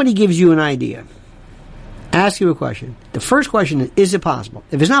ever somebody gives you an idea, ask you a question. The first question is it possible?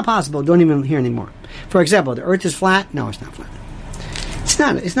 If it's not possible, don't even hear anymore. For example, the earth is flat? No, it's not flat.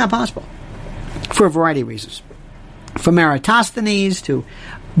 It's not possible. For a variety of reasons. From Eratosthenes to,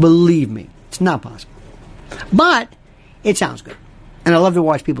 believe me, it's not possible. But it sounds good. And I love to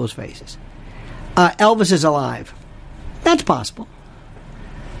watch people's faces. Elvis is alive. That's possible.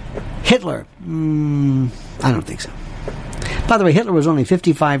 Hitler? I don't think so. By the way, Hitler was only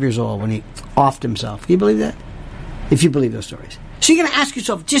 55 years old when he offed himself. Can you believe that? If you believe those stories. So you're going to ask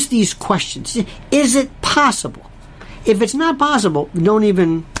yourself just these questions. Is it possible? If it's not possible, don't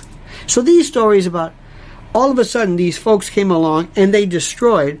even... So these stories about all of a sudden these folks came along and they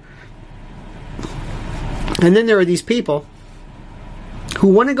destroyed. And then there are these people who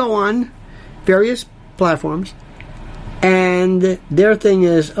want to go on various platforms, and their thing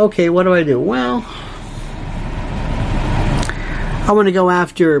is, okay, what do I do? Well, I want to go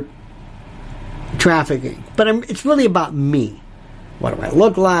after trafficking. But it's really about me. What do I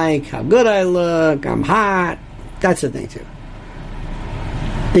look like? How good I look? I'm hot. That's the thing, too.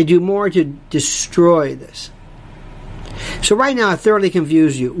 They do more to destroy this. So right now, I thoroughly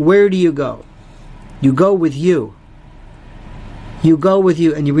confuse you. Where do you go? You go with you. You go with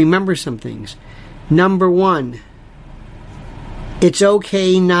you, and you remember some things. Number one, it's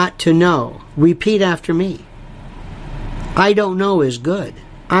okay not to know. Repeat after me. I don't know is good.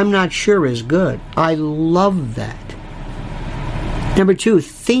 I'm not sure is good. I love that. Number two,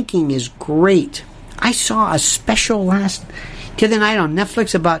 thinking is great. I saw a special the other night on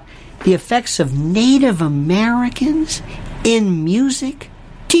Netflix about the effects of Native Americans in music.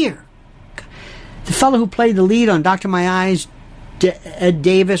 Dear God. The fellow who played the lead on Dr. My Eyes, Ed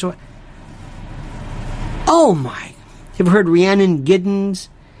Davis. Oh my. You ever heard Rhiannon Giddens?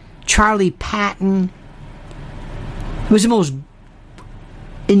 Charlie Patton? It was the most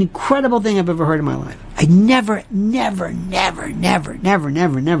incredible thing I've ever heard in my life. I never knew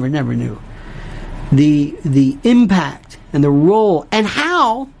the impact and the role and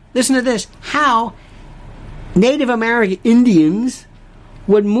how, listen to this, how Native American Indians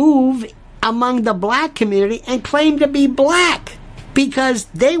would move among the black community and claim to be black because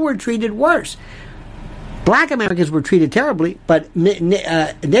they were treated worse. Black Americans were treated terribly, but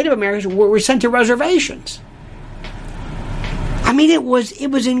Native Americans were sent to reservations. I mean, it was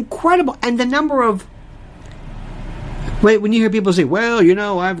incredible. And the number of... When you hear people say, well, you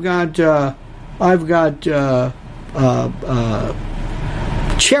know, I've got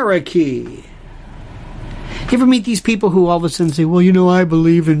Cherokee. You ever meet these people who all of a sudden say, well, you know, I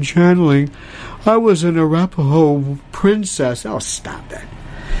believe in channeling. I was an Arapaho princess. Oh, stop that.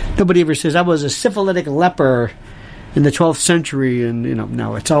 Nobody ever says, I was a syphilitic leper in the 12th century. And, you know,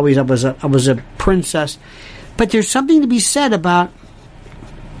 no, it's always, I was a princess. But there's something to be said about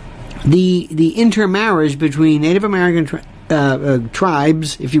the intermarriage between Native American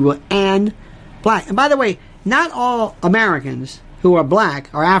tribes, if you will, and black. And by the way, not all Americans who are black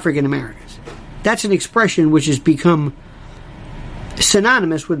are African Americans. That's an expression which has become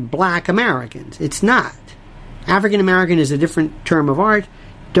synonymous with black Americans. It's not. African American is a different term of art.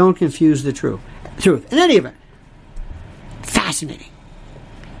 Don't confuse the truth. In any event, fascinating.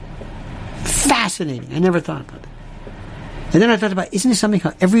 Fascinating. I never thought about it. And then I thought about, isn't it something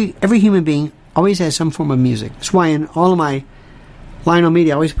how every human being always has some form of music? That's why in all of my Lionel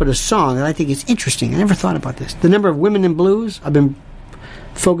media I always put a song that I think is interesting. I never thought about this. The number of women in blues, I've been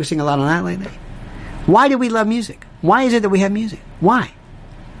focusing a lot on that lately. Why do we love music? Why is it that we have music? Why?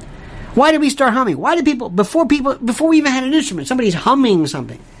 Why did we start humming? Why did before we even had an instrument, somebody's humming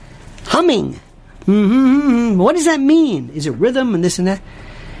something. Humming. Mm-hmm. What does that mean? Is it rhythm and this and that?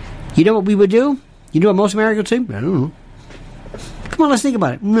 You know what we would do? You know what most Americans do? I don't know. Come on, let's think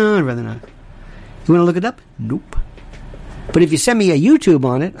about it. No, I'd rather not. You want to look it up? Nope. But if you send me a YouTube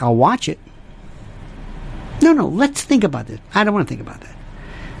on it, I'll watch it. No, let's think about this. I don't want to think about that.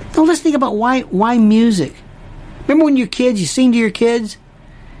 No, let's think about why music. Remember when you're kids, you sing to your kids?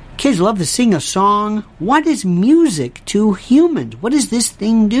 Kids love to sing a song. What is music to humans? What does this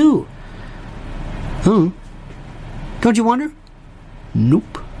thing do? Don't you wonder?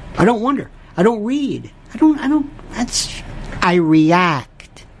 Nope. I don't wonder. I don't read. I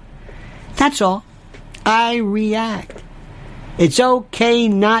react. That's all. I react. It's okay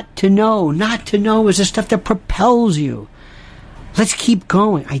not to know. Not to know is the stuff that propels you. Let's keep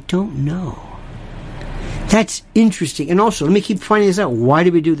going. I don't know. That's interesting. And also, let me keep finding this out. Why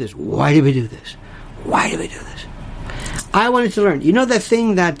did we do this? Why did we do this? Why did we do this? I wanted to learn. You know that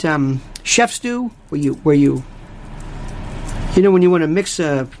thing that chefs do? Where you when you want to mix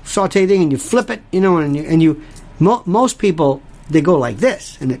a saute thing and you flip it, most people, they go like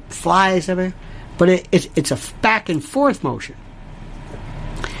this and it flies everywhere. But it's a back and forth motion.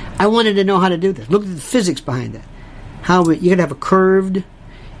 I wanted to know how to do this. Look at the physics behind that. How you could have a curved,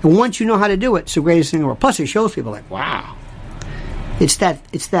 and once you know how to do it, it's the greatest thing in the world. Plus, it shows people like, wow, it's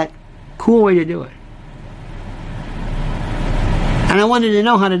that cool way to do it. And I wanted to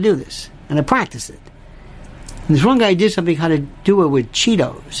know how to do this, and I practiced it. And this one guy did something how to do it with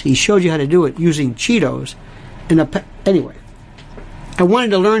Cheetos. He showed you how to do it using Cheetos. Anyway, I wanted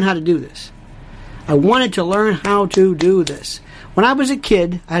to learn how to do this. I wanted to learn how to do this. When I was a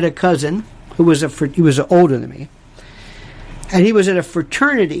kid, I had a cousin who was older than me, and he was at a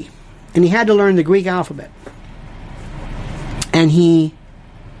fraternity, and he had to learn the Greek alphabet. And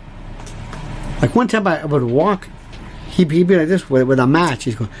like one time I would walk, he'd be like this with a match.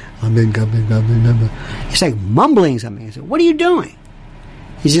 He's going, he's like mumbling something. I said, what are you doing?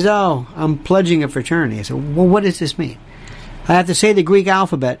 He says, oh, I'm pledging a fraternity. I said, well, what does this mean? I have to say the Greek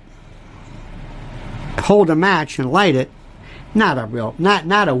alphabet, hold a match and light it. Not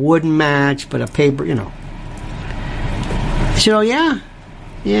a wooden match, but a paper, He said, oh, yeah?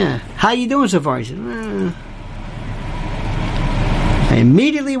 Yeah. How you doing so far? He said, I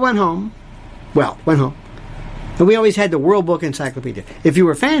immediately went home. And we always had the World Book Encyclopedia. If you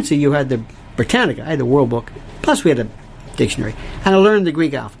were fancy, you had the Britannica. I had the World Book. Plus, we had a dictionary. And I learned the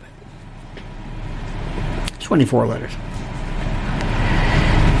Greek alphabet. 24 letters.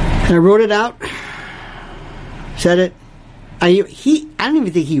 And I wrote it out. Said it. I don't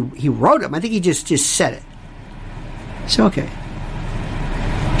even think he wrote them. I think he just said it. So, okay.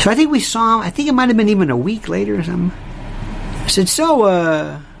 So I think we saw him. I think it might have been even a week later or something. I said,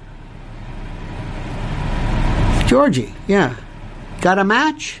 so, Georgie, yeah. Got a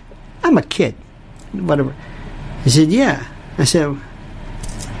match? I'm a kid. Whatever. He said, yeah. I said,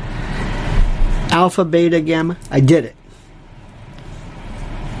 alpha, beta, gamma. I did it.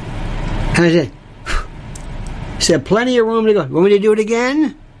 And I said, he said, plenty of room to go. You want me to do it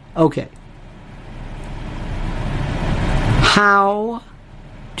again? Okay. How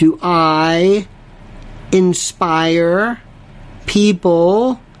do I inspire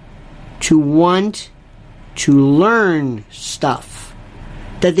people to want to learn stuff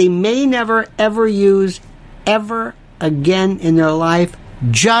that they may never ever use ever again in their life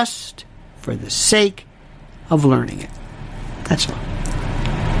just for the sake of learning it. That's all.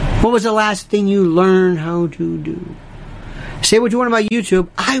 What was the last thing you learned how to do? Say what you want about YouTube.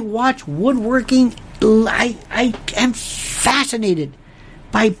 I watch woodworking. I am fascinated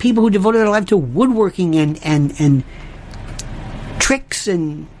by people who devoted their life to woodworking and tricks,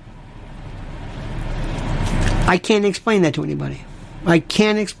 and I can't explain that to anybody. I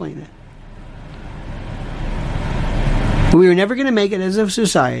can't explain that. We are never going to make it as a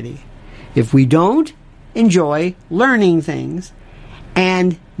society if we don't enjoy learning things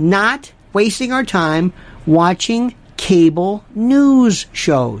and not wasting our time watching cable news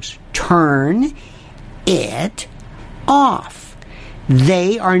shows. Turn it off.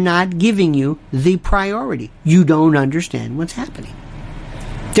 They are not giving you the priority. You don't understand what's happening.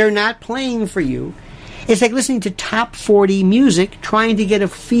 They're not playing for you. It's like listening to top 40 music, trying to get a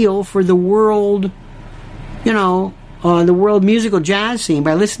feel for the world, the world musical jazz scene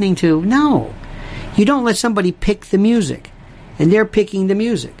by listening to. No. You don't let somebody pick the music, and they're picking the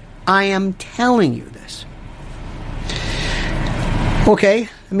music. I am telling you this. Okay,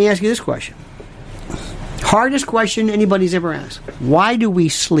 let me ask you this question. Hardest question anybody's ever asked. Why do we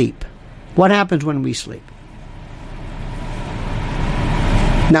sleep? What happens when we sleep?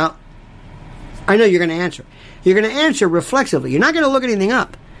 Now, I know you're going to answer. You're going to answer reflexively. You're not going to look anything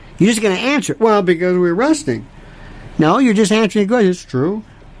up. You're just going to answer, well, because we're resting. No, you're just answering good. It's true.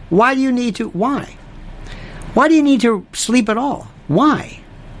 Why do you need to? Why? Why do you need to sleep at all? Why?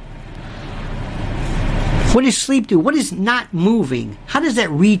 What does sleep do? What is not moving? How does that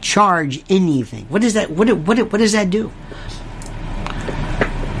recharge anything? What does that? What does that do?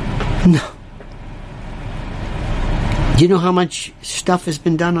 No. Do you know how much stuff has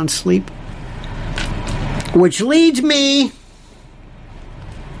been done on sleep? Which leads me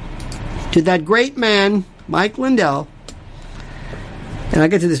to that great man, Mike Lindell. And I'll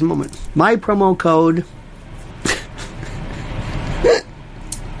get to this in a moment. My promo code,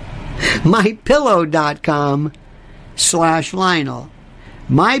 mypillow.com/Lionel.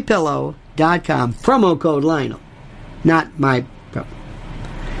 mypillow.com, promo code Lionel. Not my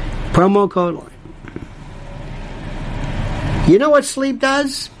promo code Lionel. You know what sleep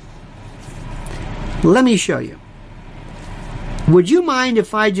does? Let me show you. Would you mind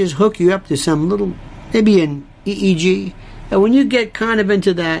if I just hook you up to some little, maybe an EEG? And when you get kind of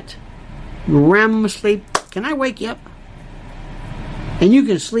into that REM sleep, can I wake you up? And you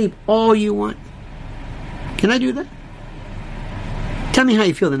can sleep all you want. Can I do that? Tell me how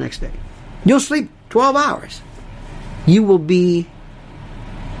you feel the next day. You'll sleep 12 hours. You will be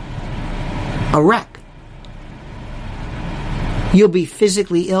a wreck. You'll be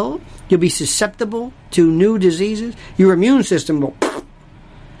physically ill. You'll be susceptible to new diseases. Your immune system will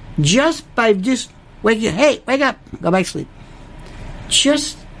just wake you. Hey, wake up. Go back to sleep.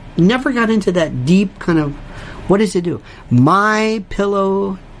 Just never got into that deep kind of, what does it do?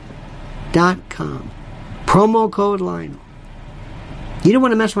 mypillow.com. Promo code Lionel. You don't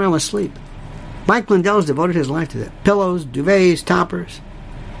want to mess around with sleep. Mike Lindell's devoted his life to that. Pillows, duvets, toppers.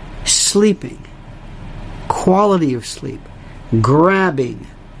 Sleeping. Quality of sleep. Grabbing.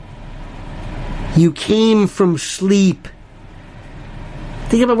 You came from sleep.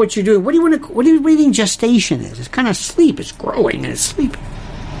 Think about what you're doing. What do you think gestation is? It's kind of sleep. It's growing and it's sleep.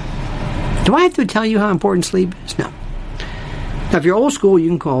 Do I have to tell you how important sleep is? No. Now, if you're old school, you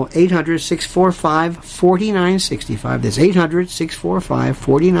can call 800-645-4965. That's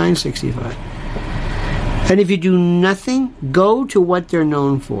 800-645-4965. And if you do nothing, go to what they're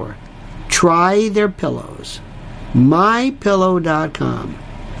known for. Try their pillows. mypillow.com.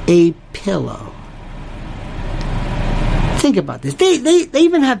 A pillow. Think about this. They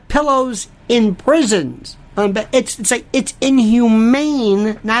even have pillows in prisons. It's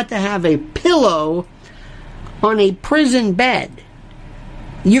inhumane not to have a pillow on a prison bed.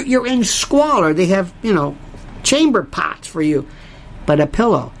 You're in squalor. They have, chamber pots for you. But a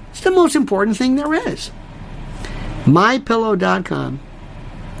pillow. It's the most important thing there is. mypillow.com.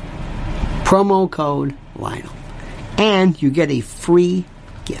 Promo code Lionel. And you get a free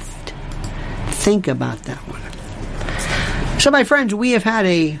gift. Think about that one. So, my friends, we have had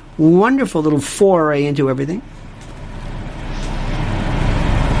a wonderful little foray into everything.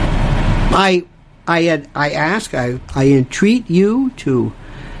 I entreat you to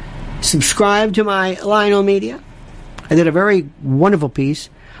subscribe to my Lionel Media. I did a very wonderful piece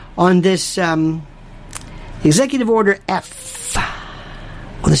on this Executive Order F.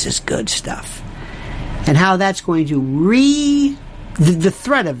 Well, this is good stuff. And how that's going to the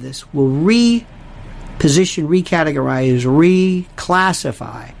threat of this will reposition, recategorize,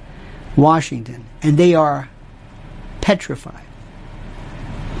 reclassify Washington. And they are Petrified.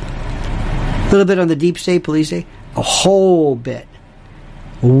 A little bit on the deep state police, a whole bit.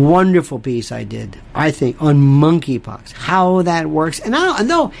 A wonderful piece I did, I think, on monkeypox, how that works. And I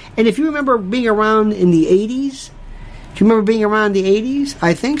know, and if you remember being around in the 80s, do you remember being around the 80s?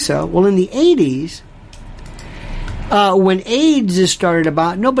 I think so. Well, in the 80s, when AIDS started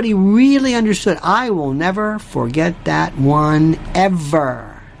about, nobody really understood. I will never forget that one,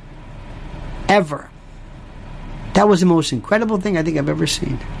 ever. Ever. That was the most incredible thing I think I've ever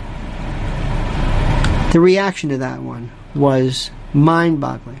seen. The reaction to that one was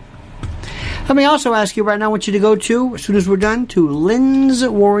mind-boggling. Let me also ask you right now, I want you to go to, as soon as we're done, to Lynn's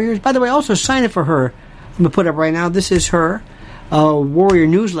Warriors. By the way, also sign up for her. I'm going to put up right now. This is her Warrior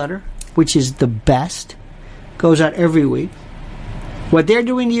newsletter, which is the best. Goes out every week. What they're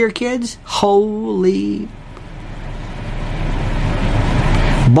doing to your kids, holy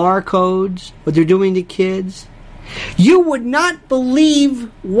barcodes, what they're doing to kids. You would not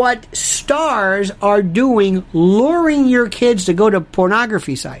believe what stars are doing, luring your kids to go to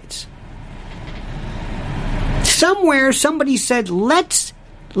pornography sites. Somewhere somebody said, let's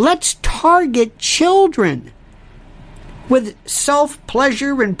target children with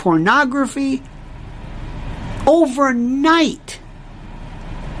self-pleasure and pornography overnight.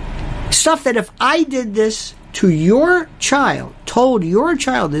 Stuff that if I did this to your child, told your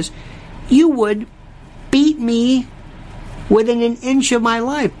child this, you would beat me within an inch of my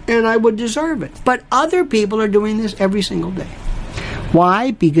life, and I would deserve it. But other people are doing this every single day.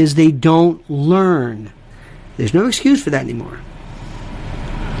 Why? Because they don't learn. There's no excuse for that anymore.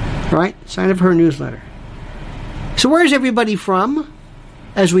 All right? Sign up for her newsletter. So where's everybody from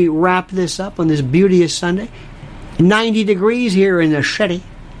as we wrap this up on this beauteous Sunday? 90 degrees here in the Shetty.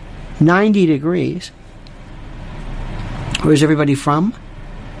 90 degrees. Where's everybody from?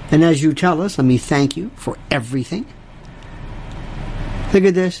 And as you tell us, let me thank you for everything. Look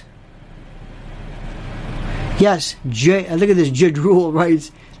at this. Yes, look at this. Judge Rule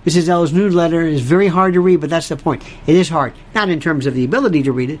writes, Mrs. L's newsletter is very hard to read, but that's the point. It is hard. Not in terms of the ability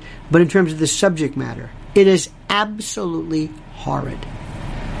to read it, but in terms of the subject matter. It is absolutely horrid.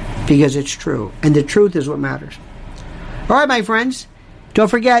 Because it's true. And the truth is what matters. All right, my friends. Don't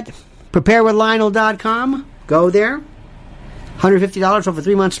forget, preparewithlionel.com. Go there. $150 off a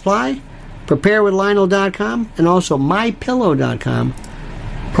 3-month supply. Preparewithlionel.com. And also mypillow.com.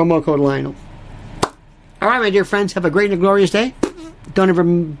 Promo code Lionel. All right, my dear friends. Have a great and a glorious day. Don't ever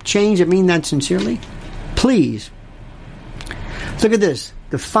change. I mean that sincerely. Please. Look at this.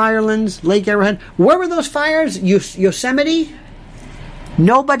 The Firelands, Lake Arrowhead. Where were those fires? Yosemite?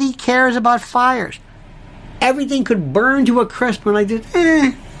 Nobody cares about fires. Everything could burn to a crisp when I did.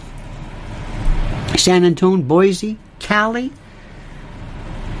 San Antonio, Boise, Cali.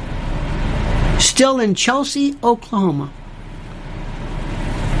 Still in Chelsea, Oklahoma.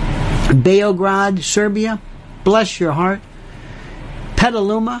 Beograd, Serbia. Bless your heart.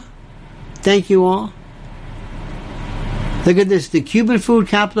 Petaluma. Thank you all. Look at this. The Cuban food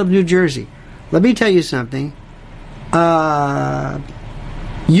capital of New Jersey. Let me tell you something.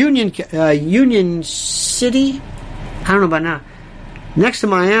 Union City. I don't know about now. Next to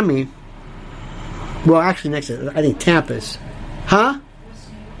Miami. Well, actually next to, I think, Tampa's. Huh?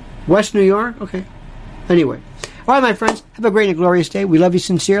 West New York? Okay. Anyway. All right, my friends. Have a great and glorious day. We love you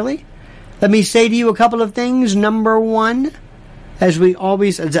sincerely. Let me say to you a couple of things. Number one, as we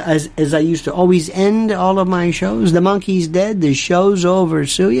always, as I used to always end all of my shows, the monkey's dead, the show's over,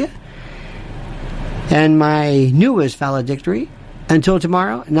 sue ya. And my newest valedictory, until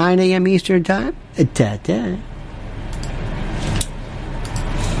tomorrow, 9 a.m. Eastern Time, ta-ta.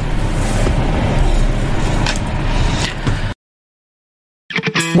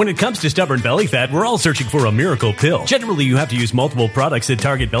 When it comes to stubborn belly fat, we're all searching for a miracle pill. Generally, you have to use multiple products that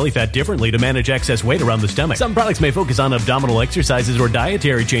target belly fat differently to manage excess weight around the stomach. Some products may focus on abdominal exercises or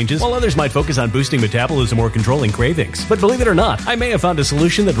dietary changes, while others might focus on boosting metabolism or controlling cravings. But believe it or not, I may have found a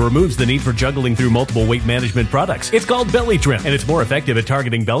solution that removes the need for juggling through multiple weight management products. It's called Belly Trim, and it's more effective at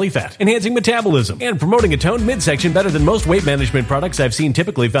targeting belly fat, enhancing metabolism, and promoting a toned midsection better than most weight management products I've seen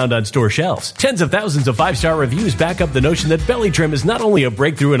typically found on store shelves. Tens of thousands of 5-star reviews back up the notion that Belly Trim is not only a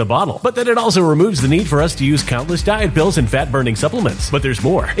breakthrough in a bottle, but that it also removes the need for us to use countless diet pills and fat-burning supplements. But there's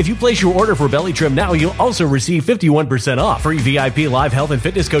more. If you place your order for Belly Trim now, you'll also receive 51% off, free VIP live health and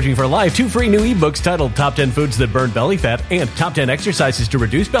fitness coaching for life, 2 free new ebooks titled Top 10 Foods That Burn Belly Fat and Top 10 Exercises to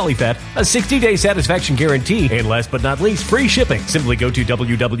Reduce Belly Fat, a 60-day satisfaction guarantee, and last but not least, free shipping. Simply go to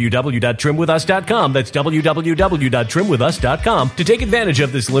www.trimwithus.com. That's www.trimwithus.com to take advantage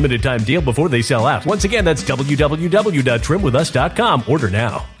of this limited time deal before they sell out. Once again, that's www.trimwithus.com. Order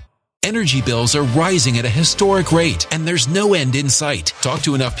now. Energy bills are rising at a historic rate, and there's no end in sight. Talk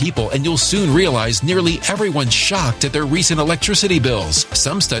to enough people and you'll soon realize nearly everyone's shocked at their recent electricity bills.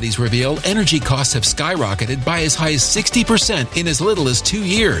 Some studies reveal energy costs have skyrocketed by as high as 60% in as little as 2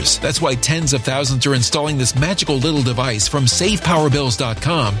 years. That's why tens of thousands are installing this magical little device from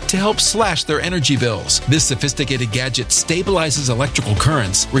SavePowerBills.com to help slash their energy bills. This sophisticated gadget stabilizes electrical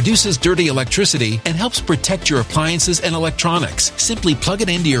currents, reduces dirty electricity, and helps protect your appliances and electronics. Simply plug it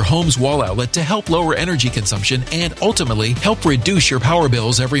into your home's wall outlet to help lower energy consumption and ultimately help reduce your power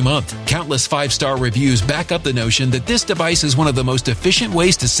bills every month. Countless 5-star reviews back up the notion that this device is one of the most efficient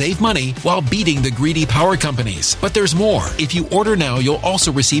ways to save money while beating the greedy power companies. But there's more. If you order now, you'll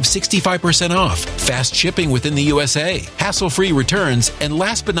also receive 65% off, fast shipping within the USA, hassle-free returns, and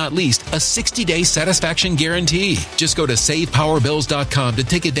last but not least, a 60-day satisfaction guarantee. Just go to SavePowerBills.com to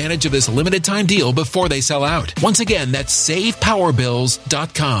take advantage of this limited time deal before they sell out. Once again, that's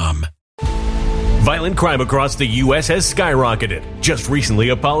SavePowerBills.com. Violent crime across the U.S. has skyrocketed. Just recently,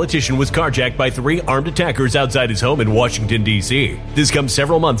 a politician was carjacked by 3 armed attackers outside his home in Washington, D.C. This comes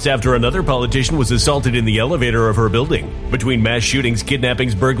several months after another politician was assaulted in the elevator of her building. Between mass shootings,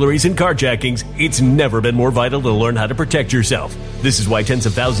 kidnappings, burglaries, and carjackings, it's never been more vital to learn how to protect yourself. This is why tens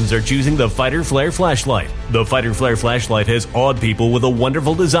of thousands are choosing the Fighter Flare flashlight. The Fighter Flare flashlight has awed people with a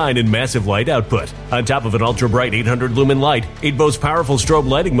wonderful design and massive light output. On top of an ultra-bright 800-lumen light, it boasts powerful strobe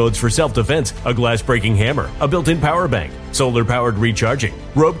lighting modes for self-defense, a glass-breaking hammer, a built-in power bank, solar-powered recharging,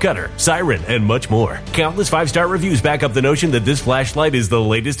 rope cutter, siren, and much more. Countless 5-star reviews back up the notion that this flashlight is the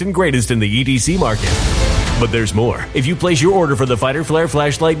latest and greatest in the EDC market. But there's more. If you place your order for the Fighter Flare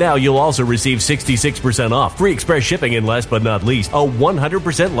flashlight now, you'll also receive 66% off, free express shipping, and last but not least, a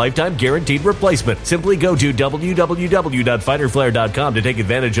 100% lifetime guaranteed replacement. Simply go to www.fighterflare.com to take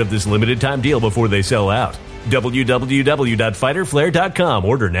advantage of this limited time deal before they sell out. www.fighterflare.com.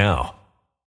 Order now.